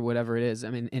Vegas for whatever it is. I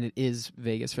mean, and it is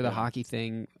Vegas for the hockey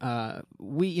thing.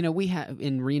 We have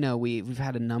in Reno. We've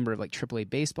had a number of like AAA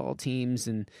baseball teams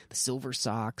and the Silver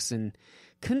Sox, and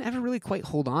couldn't ever really quite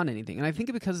hold on to anything. And I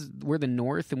think because we're the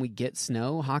North and we get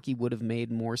snow, hockey would have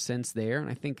made more sense there. And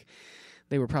I think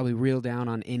they were probably real down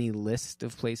on any list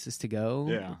of places to go.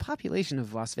 Yeah. The population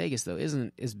of Las Vegas, though,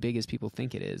 isn't as big as people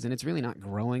think it is. And it's really not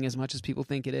growing as much as people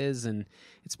think it is. And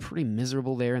it's pretty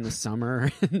miserable there in the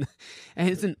summer.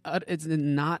 And it's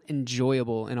not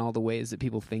enjoyable in all the ways that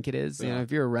people think it is. Yeah.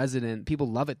 If you're a resident, people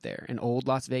love it there. And old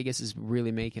Las Vegas is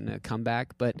really making a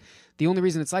comeback. But the only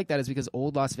reason it's like that is because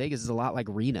old Las Vegas is a lot like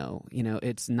Reno.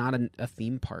 It's not a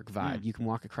theme park vibe. You can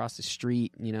walk across the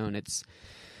street, and it's...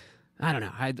 I don't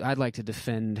know. I'd like to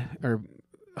defend, or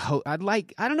I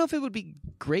don't know if it would be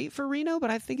great for Reno, but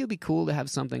I think it would be cool to have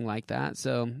something like that.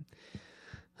 So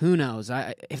Who knows?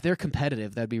 If they're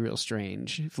competitive, that'd be real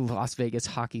strange. If Las Vegas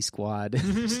hockey squad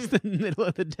just in the middle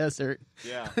of the desert.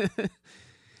 Yeah. But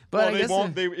well, they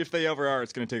won't. If they ever are,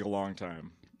 it's going to take a long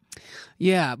time.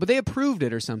 Yeah, but they approved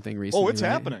it or something recently. Oh, it's right?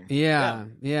 happening.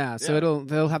 Yeah. So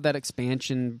they'll have that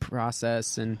expansion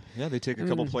process, and they take a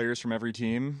couple players from every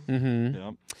team. Mm-hmm.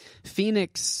 Yep.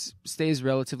 Phoenix stays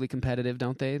relatively competitive,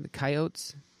 don't they? The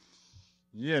Coyotes.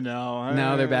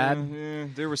 No, they're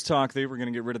bad. There was talk they were going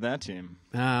to get rid of that team.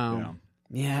 Oh,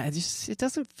 yeah. It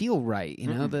doesn't feel right, you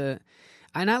know.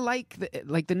 And I like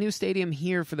the new stadium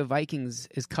here for the Vikings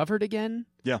is covered again.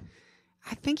 Yeah.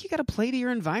 I think you got to play to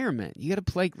your environment. You got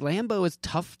to play. Lambeau is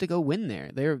tough to go win there.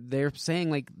 They're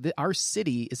saying like our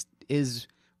city is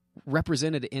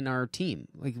represented in our team.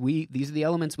 Like these are the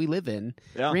elements we live in.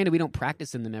 Yeah. Granted, we don't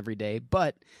practice in them every day,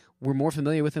 but we're more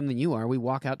familiar with them than you are. We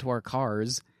walk out to our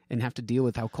cars and have to deal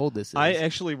with how cold this is. I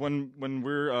actually, when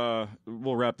we're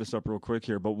we'll wrap this up real quick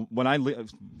here, but when I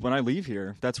leave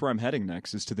here, that's where I'm heading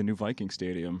next, is to the new Viking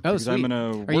Stadium. Oh, because sweet.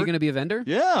 Are you going to be a vendor?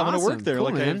 Yeah, I'm going to work there. Cool,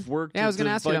 like man. I've worked. Yeah, I was going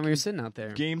to ask you that when you're sitting out there.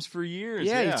 Games for years.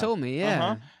 Yeah, you told me. Yeah.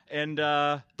 Uh-huh. And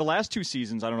the last 2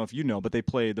 seasons, I don't know if you know, but the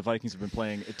Vikings have been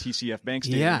playing at TCF Bank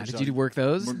Stadium. Yeah, did you work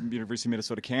those? University of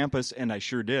Minnesota campus, and I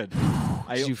sure did.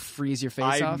 Did you freeze your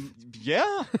face off?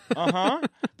 Yeah, uh-huh.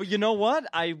 But you know what?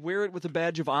 I wear it with a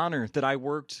badge of honor that I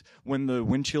worked when the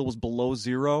wind chill was below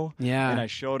 0. Yeah. And I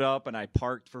showed up, and I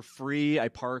parked for free. I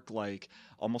parked like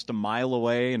almost a mile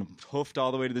away and hoofed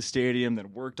all the way to the stadium,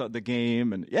 then worked out the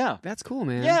game, and yeah. That's cool,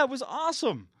 man. Yeah, it was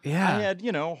awesome. Yeah. I had,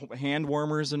 hand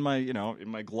warmers in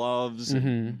my gloves,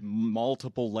 and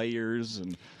multiple layers,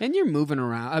 and you're moving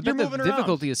around. I bet the moving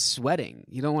difficulty is sweating.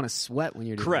 You don't want to sweat when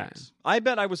you're doing Correct. that. I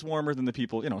bet I was warmer than the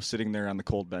people, sitting there on the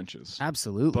cold benches.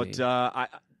 Absolutely.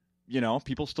 But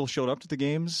people still showed up to the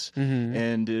games,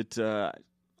 and it.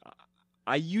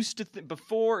 I used to think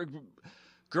before.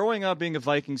 Growing up being a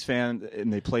Vikings fan,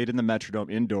 and they played in the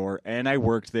Metrodome indoor, and I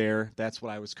worked there, that's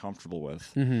what I was comfortable with.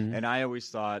 And I always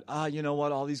thought, you know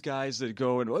what, all these guys that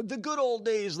go in the good old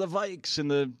days, the Vikes,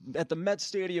 and at the Met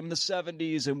Stadium in the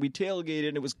 70s, and we tailgated,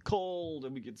 and it was cold,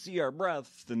 and we could see our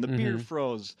breath, and the beer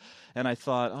froze. And I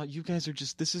thought, you guys are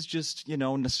this is just,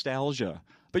 nostalgia.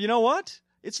 But you know what?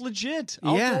 It's legit.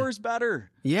 Outdoors better.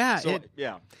 Yeah. So,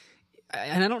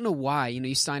 And I don't know why.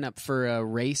 You sign up for a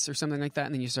race or something like that,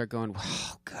 and then you start going,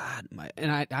 "Oh God!"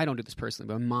 And I don't do this personally,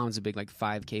 but my mom's a big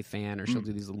 5K fan, or she'll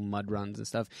do these little mud runs and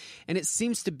stuff. And it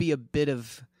seems to be a bit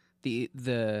of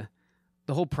the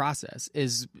whole process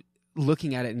is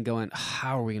looking at it and going,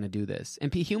 "How are we going to do this?"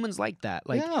 And humans like that.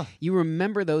 You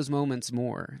remember those moments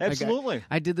more. Absolutely.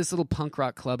 I did this little punk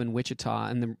rock club in Wichita,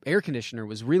 and the air conditioner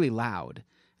was really loud.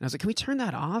 And I was like, "Can we turn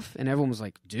that off?" And everyone was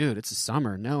like, "Dude, it's the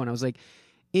summer." No. And I was like,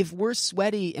 if we're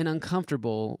sweaty and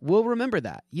uncomfortable, we'll remember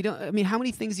that. How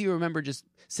many things do you remember just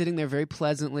sitting there very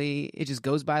pleasantly? It just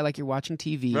goes by like you're watching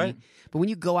TV. Right. But when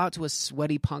you go out to a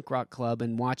sweaty punk rock club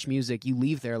and watch music, you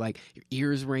leave there like your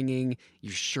ears ringing,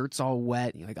 your shirt's all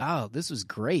wet. And you're like, oh, this was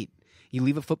great. You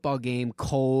leave a football game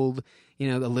cold,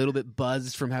 a little bit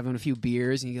buzzed from having a few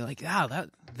beers, and you're like,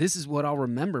 this is what I'll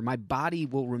remember. My body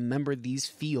will remember these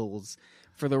feels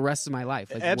for the rest of my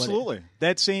life. Absolutely.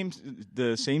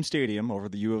 The same stadium over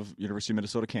the University of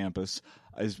Minnesota campus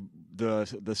is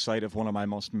the site of one of the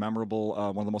most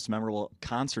memorable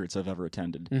concerts I've ever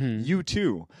attended.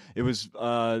 U2. It was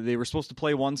they were supposed to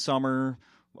play one summer.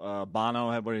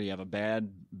 Bono had a bad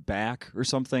back or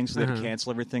something, so they had to cancel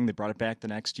everything. They brought it back the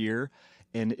next year.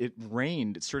 And it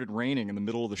rained. It started raining in the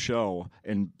middle of the show,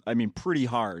 and pretty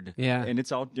hard. Yeah. And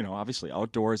it's out, obviously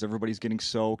outdoors. Everybody's getting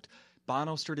soaked.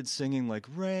 Bono started singing like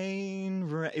rain,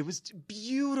 rain. It was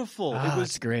beautiful. Oh,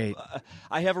 it's great.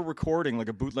 I have a recording, like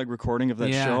a bootleg recording of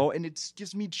that show, and it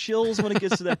gives me chills when it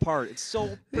gets to that part. It's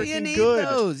so freaking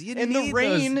good. And the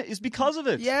rain is because of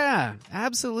it. Yeah,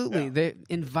 absolutely. Yeah. The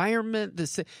environment,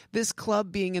 this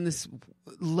club being in this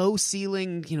low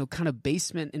ceiling, kind of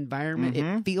basement environment,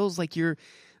 it feels like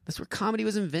that's where comedy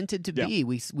was invented to be.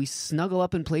 We snuggle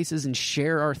up in places and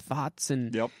share our thoughts,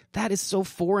 and that is so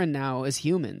foreign now as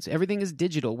humans. Everything is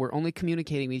digital. We're only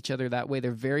communicating with each other that way.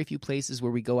 There are very few places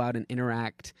where we go out and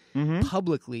interact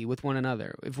publicly with one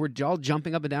another. If we're all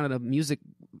jumping up and down at a music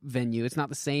venue, it's not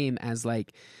the same as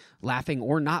laughing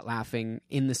or not laughing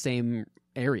in the same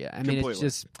area. It's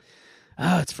just...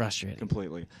 it's frustrating.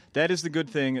 Completely. That is the good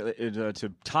thing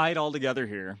to tie it all together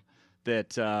here,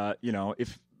 that,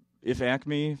 if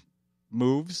Acme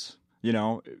moves,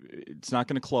 it's not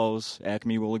going to close.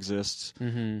 Acme will exist.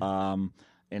 And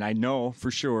I know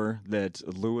for sure that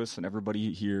Lewis and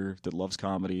everybody here that loves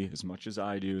comedy as much as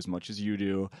I do, as much as you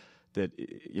do, that,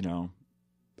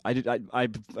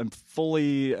 I'm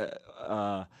fully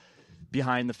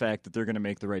behind the fact that they're going to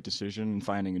make the right decision in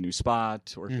finding a new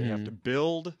spot, or if they have to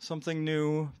build something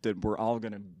new, that we're all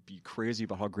going to be crazy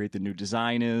about how great the new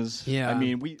design is. Yeah. I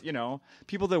mean,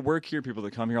 people that work here, people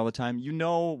that come here all the time,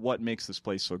 what makes this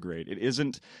place so great. It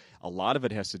isn't, a lot of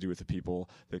it has to do with the people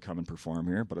that come and perform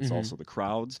here, but it's also the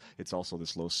crowds. It's also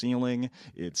this low ceiling.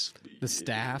 It's the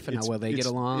staff and how well they get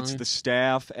along. It's the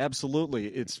staff. Absolutely.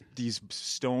 It's these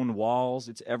stone walls.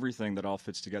 It's everything that all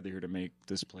fits together here to make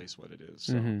this place what it is.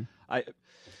 So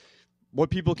what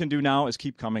people can do now is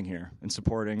keep coming here and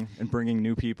supporting and bringing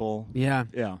new people. Yeah.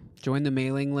 Yeah. Join the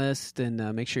mailing list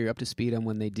and make sure you're up to speed on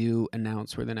when they do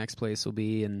announce where the next place will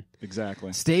be, and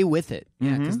exactly stay with it.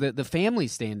 Yeah, because the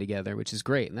families staying together, which is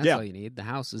great, and that's all you need. The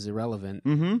house is irrelevant.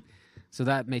 So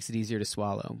that makes it easier to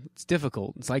swallow. It's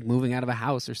difficult. It's like moving out of a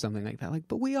house or something like that. Like,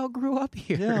 but we all grew up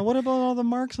here. Yeah, what about all the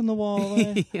marks on the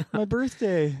wall? My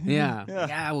birthday.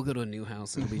 Yeah, we'll go to a new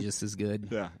house. It'll be just as good.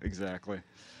 Yeah, exactly.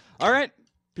 All right.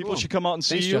 People should come out and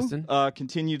see Thanks, you. Justin.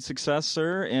 Continued success,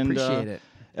 sir. And appreciate it.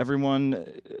 Everyone,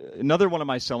 another one of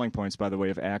my selling points, by the way,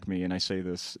 of Acme, and I say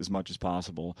this as much as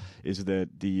possible, is that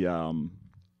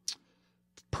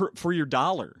for your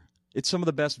dollar, it's some of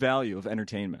the best value of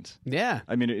entertainment. Yeah.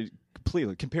 I mean,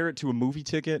 completely. Compare it to a movie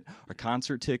ticket, a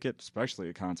concert ticket, especially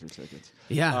a concert ticket.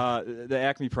 Yeah. The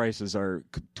Acme prices are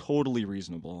totally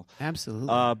reasonable. Absolutely.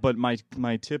 But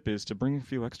my tip is to bring a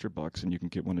few extra bucks, and you can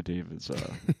get one of David's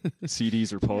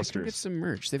CDs or posters. Get some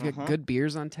merch. They've got good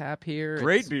beers on tap here.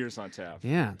 Great beers on tap.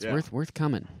 Yeah, it's worth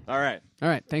coming. All right. All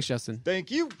right. Thanks, Justin. Thank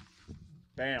you.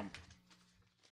 Bam.